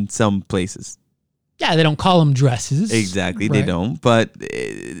in some places. Yeah, they don't call them dresses. Exactly, they Right. don't. But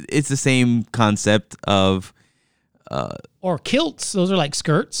it's the same concept of... Or kilts. Those are like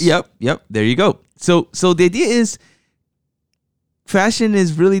skirts. Yep. There you go. So the idea is fashion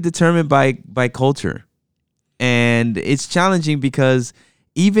is really determined by culture. And it's challenging because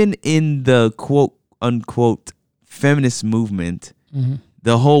even in the quote unquote feminist movement,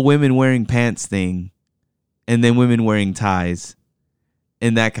 the whole women wearing pants thing and then women wearing ties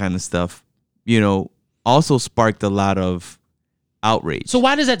and that kind of stuff, also sparked a lot of outrage. So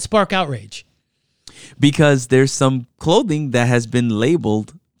why does that spark outrage? Because there's some clothing that has been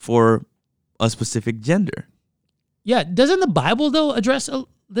labeled for a specific gender. Yeah, doesn't the Bible, though, address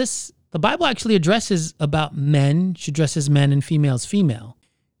this? The Bible actually addresses about men should dress as men and females female.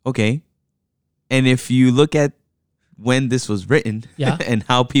 Okay. And if you look at when this was written Yeah. and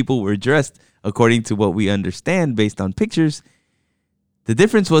how people were dressed, according to what we understand based on pictures, the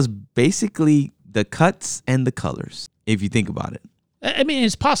difference was basically the cuts and the colors, if you think about it. I mean,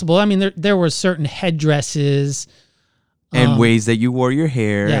 it's possible. I mean, there were certain headdresses. And ways that you wore your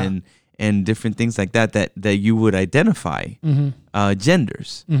hair Yeah. and different things like that you would identify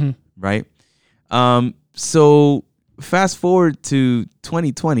genders, right? So fast forward to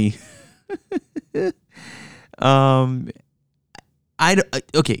 2020.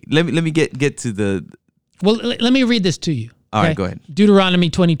 Okay, let me get to the... Well, let me read this to you. All right, okay? go ahead.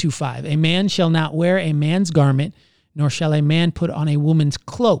 Deuteronomy 22:5. A man shall not wear a man's garment, nor shall a man put on a woman's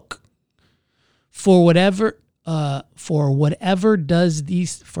cloak. For whoever does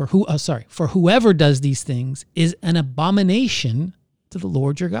these things is an abomination to the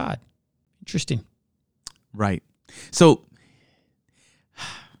Lord your God. Interesting. Right. So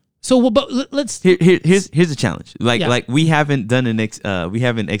But let's... here's a challenge. Yeah. Like we haven't done we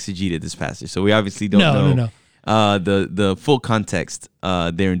haven't exegeted this passage, so we obviously don't know the full context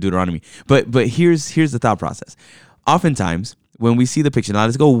there in Deuteronomy. But here's the thought process. Oftentimes when we see the picture, now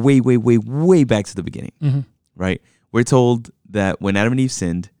let's go way back to the beginning. Right? We're told that when Adam and Eve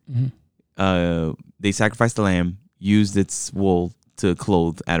sinned, they sacrificed the lamb, used its wool to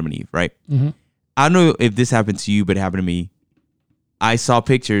clothe Adam and Eve. Right? I don't know if this happened to you, but it happened to me I saw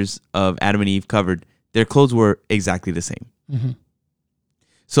pictures of Adam and Eve covered. Their clothes were exactly the same. Mm-hmm.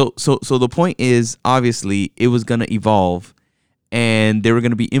 So the point is, obviously, it was going to evolve, and there were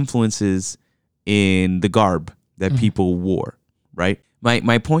going to be influences in the garb that people wore, right?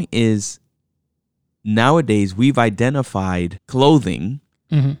 My point is, nowadays, we've identified clothing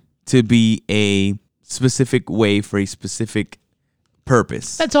to be a specific way for a specific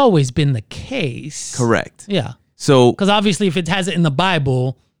purpose. That's always been the case. Correct. Yeah. So, Because obviously, if it has it in the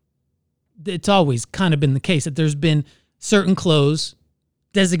Bible, it's always kind of been the case that there's been certain clothes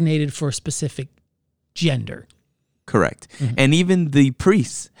designated for a specific gender. correct. And even the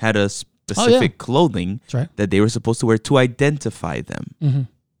priests had a specific clothing That's right. that they were supposed to wear to identify them.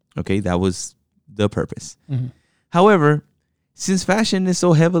 Okay, that was the purpose. However, since fashion is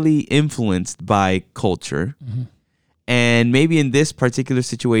so heavily influenced by culture, and maybe in this particular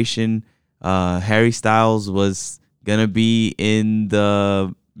situation, Harry Styles was gonna be in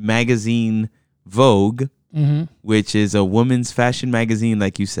the magazine Vogue, which is a women's fashion magazine,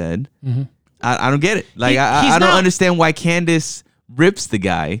 like you said. I don't get it. Like I don't understand why Candace rips the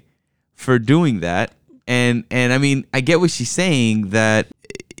guy for doing that. And I mean, I get what she's saying, that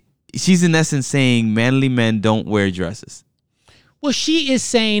she's in essence saying manly men don't wear dresses. Well, she is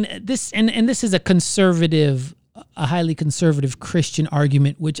saying this, and this is a highly conservative Christian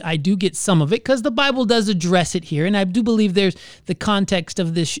argument, which I do get some of it because the Bible does address it here, and I do believe there's the context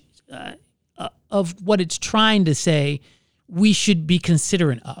of this, of what it's trying to say, we should be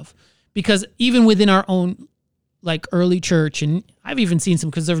considerate of, because even within our own like early church, and I've even seen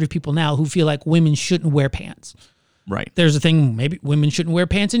some conservative people now who feel like women shouldn't wear pants. Right. There's a thing, maybe women shouldn't wear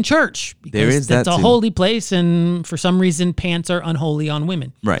pants in church because There is that's that a too. holy place, and for some reason pants are unholy on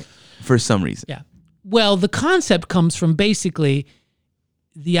women. Right. For some reason. Yeah. Well, the concept comes from basically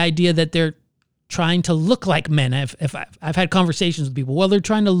the idea that they're trying to look like men. I've had conversations with people. Well, they're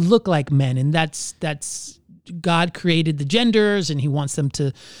trying to look like men, and that's God created the genders, and He wants them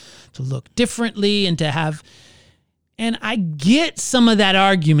to look differently and to have. And I get some of that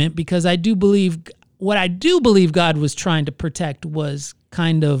argument because I do believe what I do believe God was trying to protect was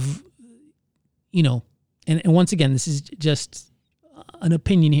kind of, and once again, this is just an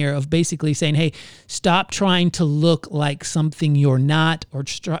opinion here of basically saying, hey, stop trying to look like something you're not, or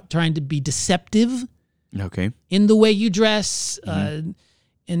trying to be deceptive Okay. in the way you dress. And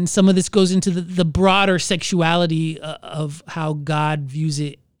some of this goes into the broader sexuality of how God views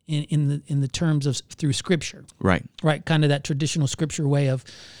it in the terms of through Scripture. Right. Right, kind of that traditional Scripture way of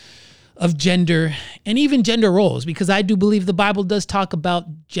gender and even gender roles, because I do believe the Bible does talk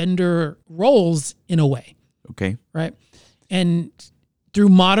about gender roles in a way. Okay. Right. And through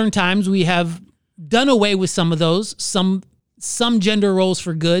modern times, we have done away with some of those, some gender roles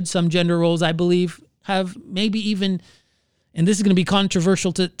for good, some gender roles, I believe, have maybe even, and this is going to be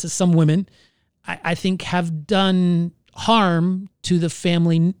controversial to some women, I think have done harm to the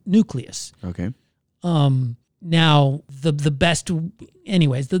family nucleus. Okay. Now, the best,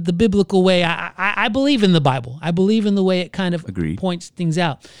 anyways, the biblical way, I believe in the Bible. I believe in the way it kind of Agreed. points things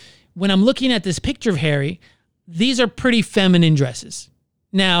out. When I'm looking at this picture of Harry, these are pretty feminine dresses.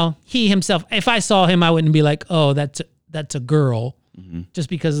 Now, he himself, if I saw him, I wouldn't be like, oh, that's a girl, just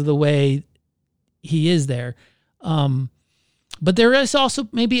because of the way he is there. But there is also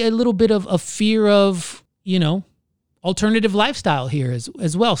maybe a little bit of a fear of, alternative lifestyle here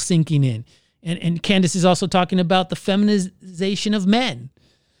as well sinking in. And Candace is also talking about the feminization of men.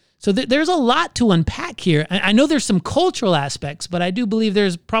 So there's a lot to unpack here. I know there's some cultural aspects, but I do believe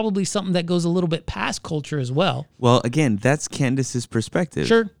there's probably something that goes a little bit past culture as well. Well, again, that's Candace's perspective.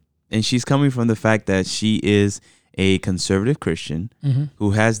 Sure. And she's coming from the fact that she is a conservative Christian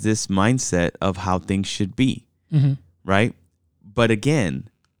who has this mindset of how things should be. Right? But again,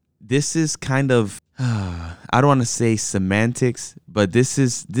 this is kind of, I don't want to say semantics, but this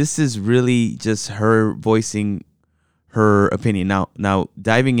is really just her voicing her opinion. Now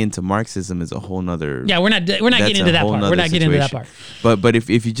diving into Marxism is a whole nother. Yeah, we're not getting into that part. We're not getting into that part. But if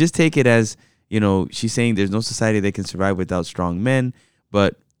you just take it as, she's saying there's no society that can survive without strong men,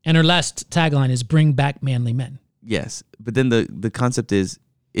 but. And her last tagline is "Bring back manly men." Yes, but then the concept is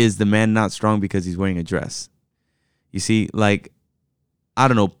the man not strong because he's wearing a dress? You see, like, I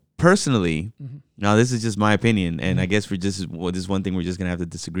don't know, personally, now this is just my opinion, and I guess this is one thing we're just going to have to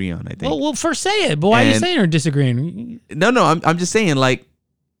disagree on, I think. Well, first say it, but why are you saying or disagreeing? No, I'm just saying, like,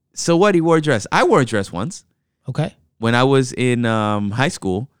 so what, he wore a dress. I wore a dress once. Okay. When I was in high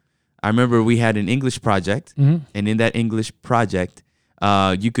school, I remember we had an English project, and in that English project,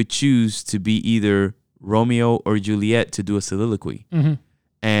 you could choose to be either Romeo or Juliet to do a soliloquy. And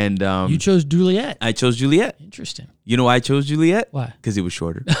And You chose Juliet. I chose Juliet. Interesting. You know why I chose Juliet? Why? Because it was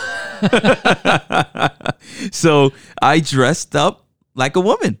shorter. So I dressed up like a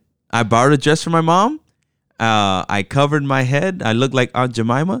woman. I borrowed a dress from my mom. I covered my head. I looked like Aunt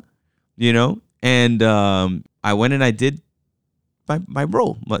Jemima, and I went and I did my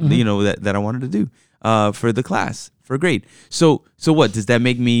role, that I wanted to do for the class, for grade. So what? Does that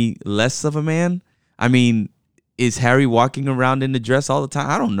make me less of a man? I mean, is Harry walking around in the dress all the time?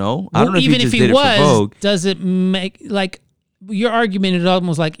 I don't know. I don't know even if he just if did he it was, for Vogue. does it make, like, your argument is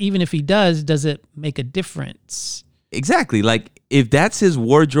almost like, even if he does it make a difference? Exactly. Like, if that's his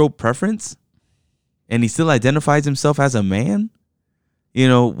wardrobe preference and he still identifies himself as a man,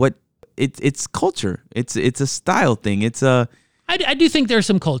 it's culture. It's a style thing. I do think there's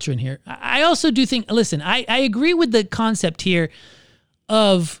some culture in here. I also do think, listen, I agree with the concept here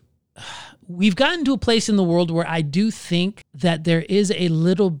of, we've gotten to a place in the world where I do think that there is a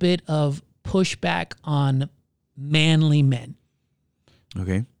little bit of pushback on manly men.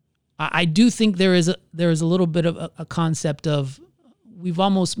 Okay. I do think there is a little bit of a concept of, we've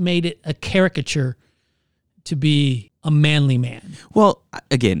almost made it a caricature to be a manly man. Well,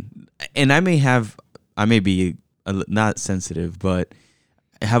 again, and I may be not sensitive, but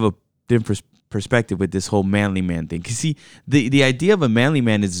I have a different perspective with this whole manly man thing. Because see, the idea of a manly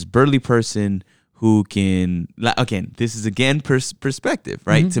man is this burly person who can, again, this is again perspective,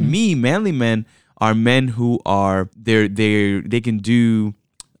 right? Mm-hmm. To me, manly men are men who are, they can do,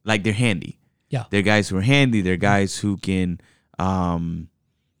 like, they're handy. Yeah. They're guys who are handy. They're guys who can,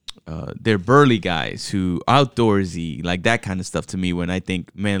 they're burly guys who outdoorsy, like that kind of stuff to me when I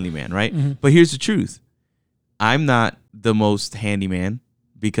think manly man, right? Mm-hmm. But here's the truth. I'm not the most handy man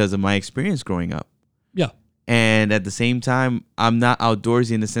because of my experience growing up. Yeah. And at the same time, I'm not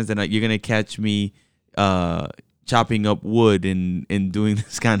outdoorsy in the sense that you're going to catch me chopping up wood and doing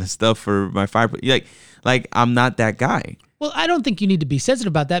this kind of stuff for my fire. Like I'm not that guy. Well, I don't think you need to be sensitive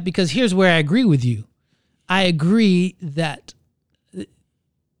about that, because here's where I agree with you. I agree that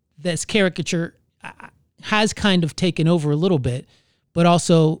this caricature has kind of taken over a little bit, but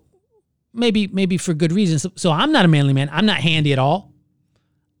also maybe for good reasons. So I'm not a manly man. I'm not handy at all.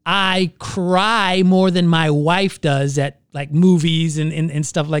 I cry more than my wife does at, like, movies and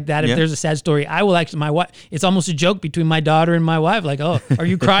stuff like that. If there's a sad story, I will actually, my wife, it's almost a joke between my daughter and my wife. Like, oh, are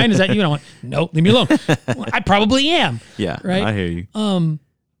you crying? Is that you? And I'm like, no, leave me alone. Well, I probably am. Yeah. Right. I hear you.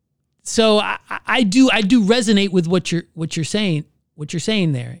 So I do resonate with what you're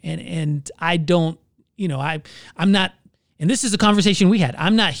saying there. And I don't, I'm not, and this is a conversation we had.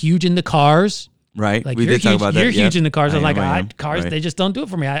 I'm not huge into cars. Right. Like, we you're did talk huge, about that. You're huge into cars. I'm like, cars, right. they just don't do it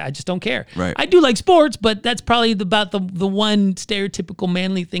for me. I just don't care. Right. I do like sports, but that's probably about the one stereotypical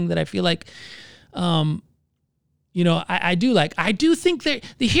manly thing that I feel like, I do like. I do think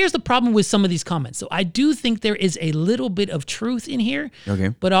here's the problem with some of these comments. So I do think there is a little bit of truth in here. Okay.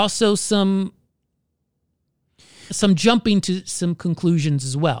 But also some jumping to some conclusions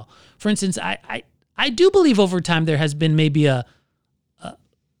as well. For instance, I do believe over time there has been maybe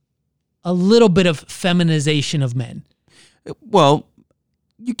a little bit of feminization of men. Well,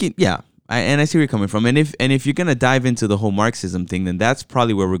 you can, yeah. I see where you're coming from. And if you're gonna dive into the whole Marxism thing, then that's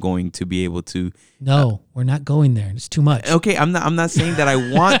probably where we're going to be able to. No, we're not going there. It's too much. Okay, I'm not saying that I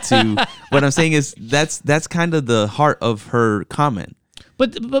want to. What I'm saying is that's kind of the heart of her comment.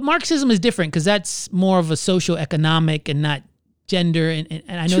 But Marxism is different, because that's more of a socio-economic and not gender, and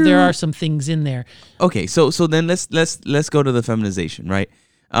I know there are some things in there. Okay, so then let's go to the feminization, right?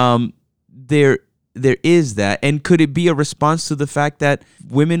 There is that, and could it be a response to the fact that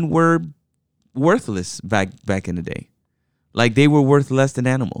women were worthless back in the day, like they were worth less than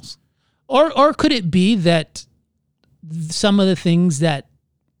animals? Or could it be that some of the things that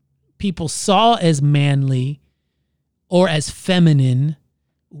people saw as manly or as feminine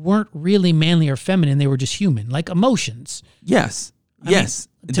weren't really manly or feminine? They were just human, like emotions. Yes. Yes.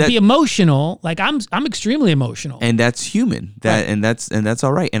 To be emotional, like I'm extremely emotional, and that's human. Right. And that's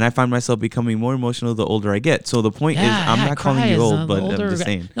all right. And I find myself becoming more emotional the older I get. So the point is, I'm not calling you old, but I'm just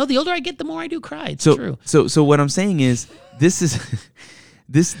saying. No, the older I get, the more I do cry. It's true. So what I'm saying is,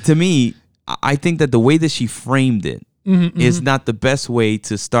 this to me, I think that the way that she framed it is not the best way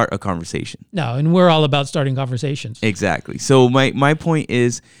to start a conversation. No, and we're all about starting conversations. Exactly. So my point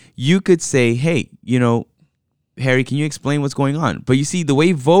is, you could say, hey, Harry, can you explain what's going on? But you see, the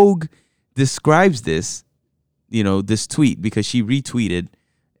way Vogue describes this, this tweet, because she retweeted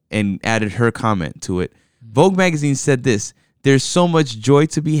and added her comment to it. Vogue magazine said this: there's so much joy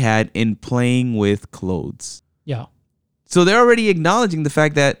to be had in playing with clothes. Yeah. So they're already acknowledging the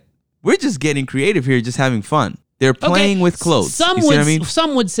fact that we're just getting creative here, just having fun. They're playing with clothes. Some you see would, what I mean?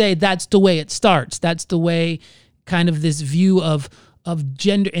 some would say that's the way it starts. That's the way, kind of this view of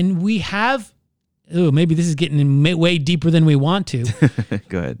gender, and we have. Oh, maybe this is getting way deeper than we want to.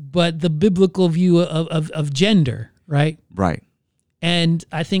 Go ahead. But the biblical view of gender, right? Right. And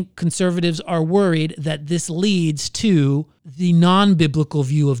I think conservatives are worried that this leads to the non-biblical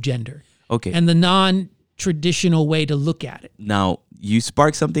view of gender. Okay. And the non-traditional way to look at it. Now, you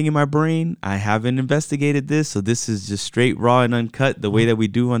sparked something in my brain. I haven't investigated this, so this is just straight, raw, and uncut, the way that we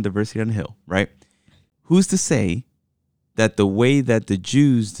do on Diversity on the Hill, right? Who's to say that the way that the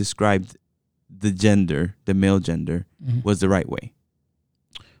Jews described the gender, the male gender, was the right way?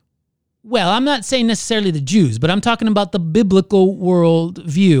 Well, I'm not saying necessarily the Jews, but I'm talking about the biblical world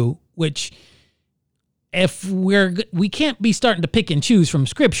view, which if we can't be starting to pick and choose from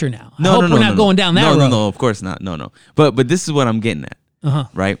Scripture now. I hope we're not going down that road. No, of course not. No. But this is what I'm getting at,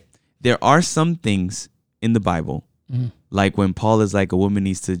 right? There are some things in the Bible, like when Paul is like, a woman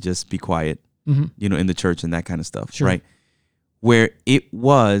needs to just be quiet, you know, in the church and that kind of stuff, right? Where it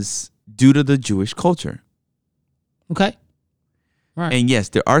was due to the Jewish culture. Okay. Right. And yes,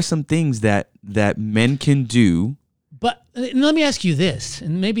 there are some things that men can do. But let me ask you this,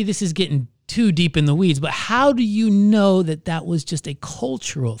 and maybe this is getting too deep in the weeds, but how do you know that was just a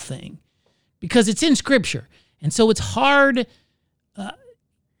cultural thing? Because it's in Scripture. And so it's hard,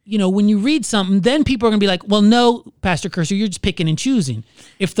 when you read something, then people are going to be like, well, no, Pastor Kershaw, you're just picking and choosing.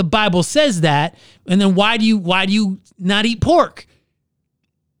 If the Bible says that, and then why do you not eat pork?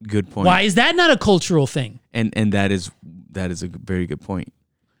 Good point. Why is that not a cultural thing? And that is a very good point.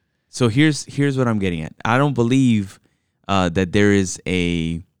 So here's what I'm getting at. I don't believe that there is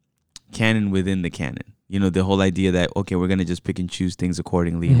a canon within the canon. You know, the whole idea that, okay, we're going to just pick and choose things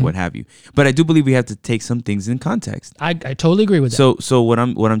accordingly and what have you. But I do believe we have to take some things in context. I totally agree with that. So what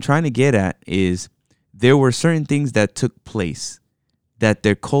I'm trying to get at is there were certain things that took place that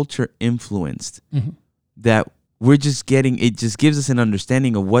their culture influenced that we're just getting, it just gives us an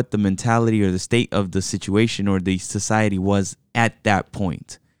understanding of what the mentality or the state of the situation or the society was at that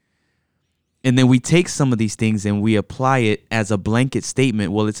point. And then we take some of these things and we apply it as a blanket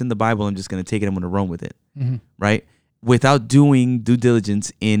statement. Well, it's in the Bible. I'm just going to take it. I'm going to run with it. Right? Without doing due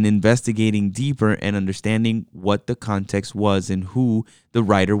diligence in investigating deeper and understanding what the context was and who the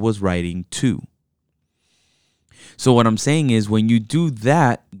writer was writing to. So what I'm saying is when you do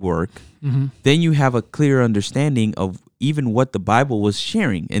that work, then you have a clear understanding of even what the Bible was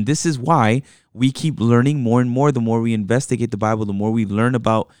sharing. And this is why we keep learning more and more. The more we investigate the Bible, the more we learn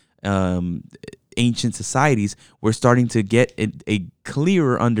about ancient societies, we're starting to get a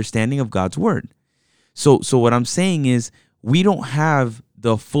clearer understanding of God's word. So what I'm saying is we don't have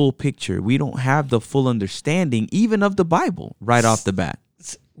the full picture. We don't have the full understanding even of the Bible right off the bat.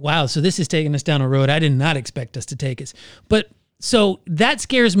 Wow, so this is taking us down a road I did not expect us to take us. But so that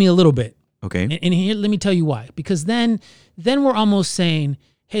scares me a little bit. Okay. And here, let me tell you why. Because then we're almost saying,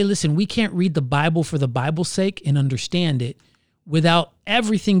 hey, listen, we can't read the Bible for the Bible's sake and understand it without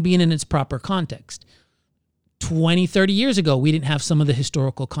everything being in its proper context. 20, 30 years ago, we didn't have some of the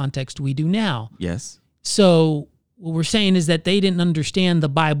historical context we do now. Yes. So what we're saying is that they didn't understand the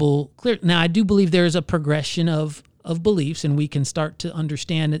Bible clear. Now, I do believe there is a progression of beliefs, and we can start to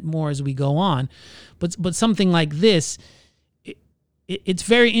understand it more as we go on. But something like this, it's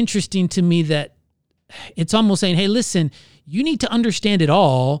very interesting to me that it's almost saying, hey, listen, you need to understand it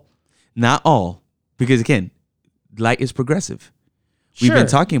all. Not all, because again, light is progressive. We've been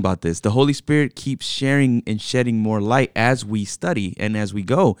talking about this. The Holy Spirit keeps sharing and shedding more light as we study and as we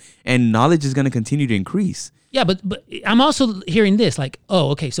go, and knowledge is going to continue to increase. Yeah, but I'm also hearing this like, oh,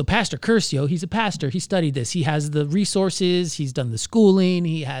 okay, so Pastor Curcio, he's a pastor. He studied this. He has the resources. He's done the schooling.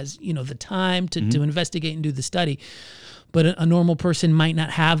 He has, the time to investigate and do the study. But a normal person might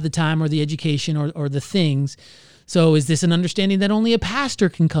not have the time or the education or the things. So is this an understanding that only a pastor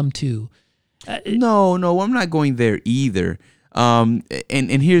can come to? No, I'm not going there either. And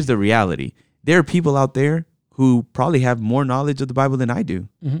here's the reality. There are people out there who probably have more knowledge of the Bible than I do.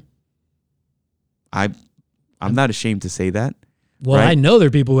 I'm not ashamed to say that. Well, right? I know there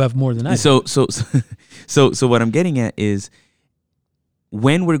are people who have more than I do. So what I'm getting at is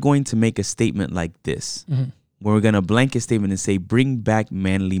when we're going to make a statement like this, when we're going to blanket statement and say, bring back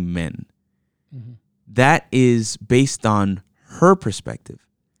manly men, that is based on her perspective.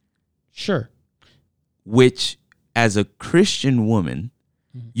 Sure. Which, as a Christian woman,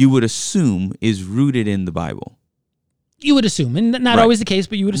 you would assume is rooted in the Bible. You would assume, and not always the case,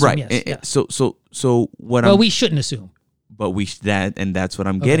 but you would assume, yes. Yeah. So what? Well, we shouldn't assume. But and that's what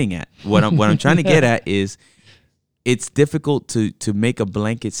I'm getting at. What I'm trying to get at is, it's difficult to make a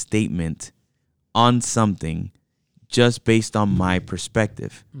blanket statement on something just based on my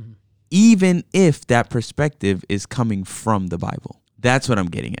perspective, even if that perspective is coming from the Bible. That's what I'm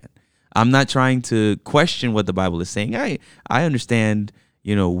getting at. I'm not trying to question what the Bible is saying. I understand,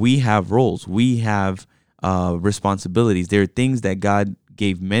 we have roles. We have responsibilities. There are things that God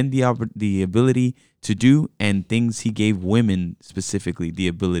gave men the ability to do, and things he gave women specifically the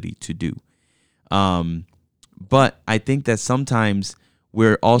ability to do. But I think that sometimes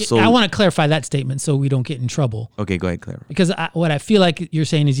we're also... I want to clarify that statement so we don't get in trouble. Okay, go ahead, clarify. Because what I feel like you're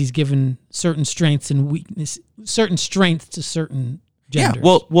saying is he's given certain strengths and weakness, certain strengths to certain genders.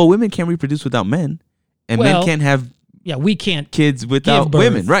 Yeah, well, women can't reproduce without men, and men can't have we can't kids without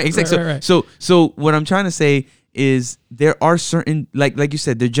women. Right, exactly. Right. So what I'm trying to say is there are certain, like you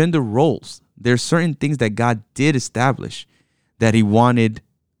said, they're gender roles. There's certain things that God did establish that he wanted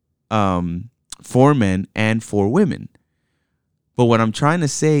for men and for women. But what I'm trying to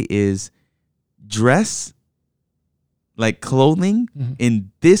say is dress, like clothing,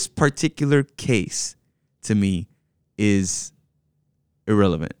 in this particular case, to me, is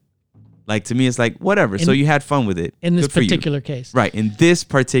irrelevant. Like, to me, it's like, whatever. So you had fun with it. In this particular case. Right, in this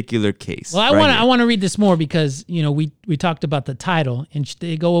particular case. Well, I want to read this more because, we talked about the title, and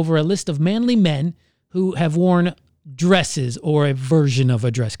they go over a list of manly men who have worn dresses or a version of a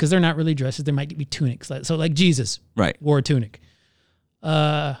dress, because they're not really dresses. They might be tunics. So like Jesus wore a tunic.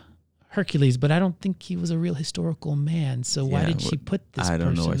 Hercules, but I don't think he was a real historical man. So why did she put this person there?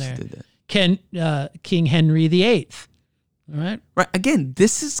 I don't know why she did that. King Henry VIII. All right. Right. Again,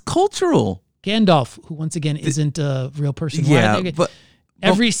 this is cultural. Gandalf, who once again isn't a real person. But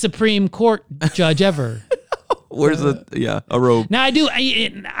every Supreme Court judge ever. Where's a robe? Now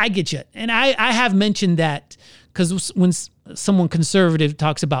I get you. And I have mentioned that because when someone conservative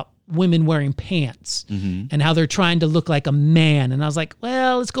talks about women wearing pants and how they're trying to look like a man. And I was like,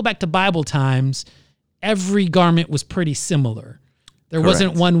 well, let's go back to Bible times. Every garment was pretty similar. There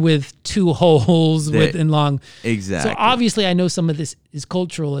wasn't one with two holes and long. Exactly. So obviously I know some of this is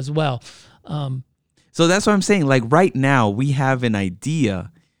cultural as well. So that's what I'm saying. Like right now we have an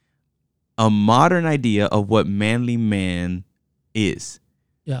idea, a modern idea of what manly man is.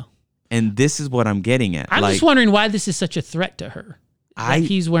 Yeah. And this is what I'm getting at. I'm just wondering why this is such a threat to her. Like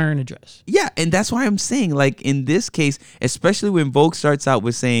he's wearing a dress. Yeah, and that's why I'm saying, like, in this case, especially when Vogue starts out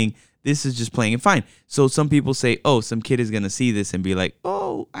with saying, this is just playing it fine. So some people say, oh, some kid is going to see this and be like,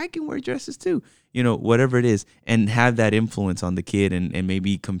 oh, I can wear dresses too. Whatever it is, and have that influence on the kid and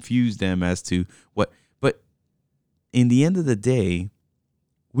maybe confuse them as to what. But in the end of the day,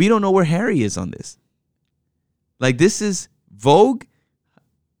 we don't know where Harry is on this. Like, this is Vogue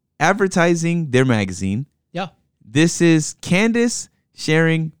advertising their magazine. Yeah. This is Candace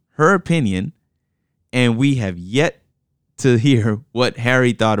sharing her opinion, and we have yet to hear what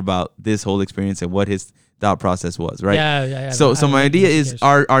Harry thought about this whole experience and what his thought process was, right? Yeah. So my idea is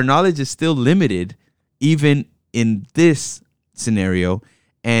our knowledge is still limited, even in this scenario.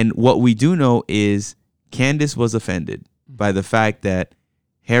 And what we do know is Candace was offended by the fact that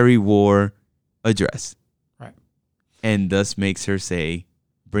Harry wore a dress. Right. And thus makes her say,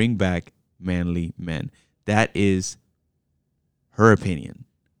 bring back manly men. That is her opinion.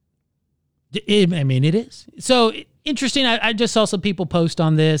 I mean, it is. So interesting. I just saw some people post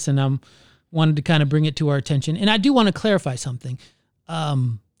on this, and wanted to kind of bring it to our attention. And I do want to clarify something. I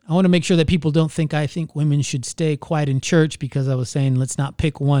want to make sure that people don't think I think women should stay quiet in church because I was saying let's not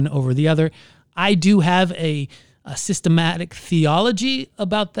pick one over the other. I do have a systematic theology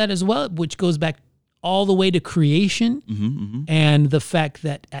about that as well, which goes back all the way to creation and the fact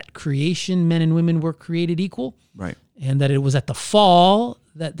that at creation, men and women were created equal. Right. And that it was at the fall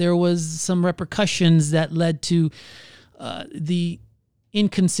that there was some repercussions that led to the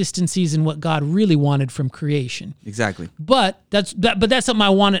inconsistencies in what God really wanted from creation. Exactly. But that's something I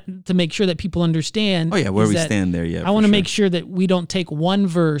wanted to make sure that people understand. Oh yeah, where we stand there, yeah. I want to make sure that we don't take one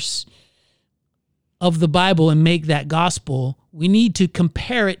verse of the Bible and make that gospel. We need to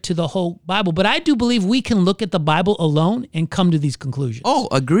compare it to the whole Bible. But I do believe we can look at the Bible alone and come to these conclusions. Oh,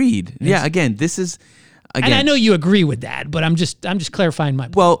 agreed. Yeah, again, this is... And I know you agree with that, but I'm just clarifying my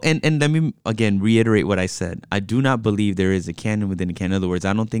point. Well, and let me again reiterate what I said. I do not believe there is a canon within a canon. In other words,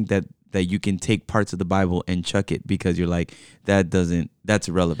 I don't think that you can take parts of the Bible and chuck it because you're like, that's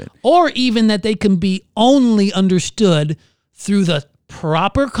irrelevant. Or even that they can be only understood through the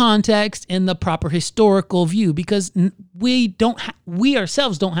proper context and the proper historical view, because we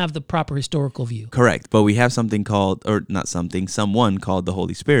ourselves don't have the proper historical view. Correct. But we have someone called the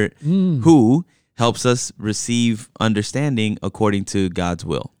Holy Spirit who helps us receive understanding according to God's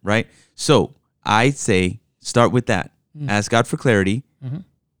will, right? So I say start with that. Ask God for clarity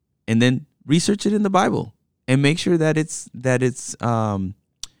and then research it in the Bible. and make sure that it's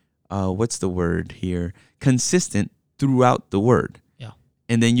what's the word here? Consistent throughout the word. Yeah.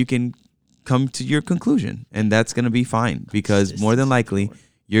 And then you can come to your conclusion, and that's going to be fine, because more than likely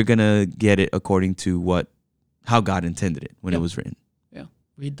you're going to get it according to how God intended it when it was written. Yeah.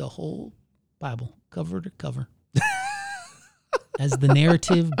 Read the whole Bible cover to cover. As the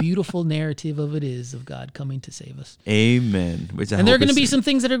narrative, beautiful narrative of it is, of God coming to save us. Amen. And there are going to be some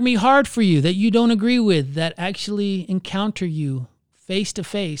things that are going to be hard for you, that you don't agree with, that actually encounter you face to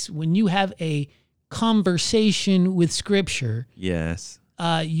face. When you have a conversation with Scripture, yes,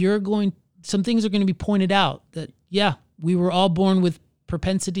 some things are going to be pointed out that, we were all born with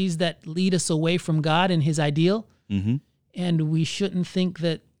propensities that lead us away from God and his ideal. Mm-hmm. And we shouldn't think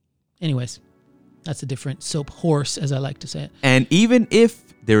that, anyways, that's a different soap horse, as I like to say it. And even if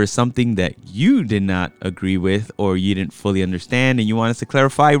there is something that you did not agree with or you didn't fully understand and you want us to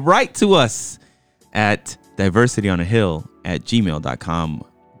clarify, write to us at diversityonahill@gmail.com.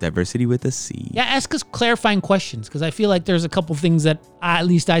 Diversity with a C. Yeah, ask us clarifying questions, because I feel like there's a couple things that at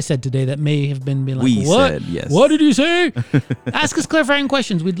least I said today that may have been like, we what? Said, yes. What did you say? Ask us clarifying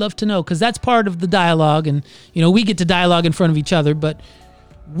questions. We'd love to know, because that's part of the dialogue. And, we get to dialogue in front of each other, but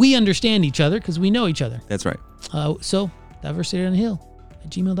we understand each other because we know each other. That's right. So,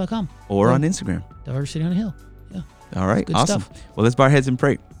 diversityonahill@gmail.com. Or on Instagram. Diversity on a Hill. Yeah. All right. Good Awesome. stuff. Well, let's bow our heads and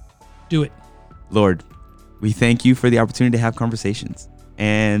pray. Do it. Lord, we thank you for the opportunity to have conversations.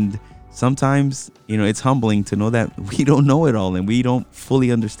 And sometimes, it's humbling to know that we don't know it all and we don't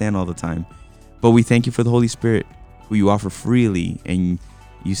fully understand all the time. But we thank you for the Holy Spirit, who you offer freely. And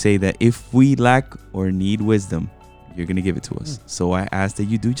you say that if we lack or need wisdom, you're going to give it to us. So I ask that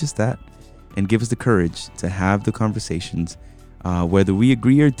you do just that and give us the courage to have the conversations, whether we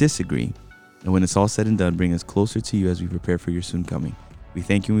agree or disagree. And when it's all said and done, bring us closer to you as we prepare for your soon coming. We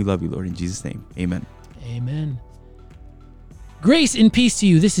thank you and we love you, Lord. In Jesus' name, amen. Amen. Grace and peace to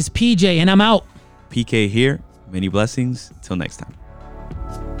you. This is PJ, and I'm out. PK here. Many blessings. Till next time.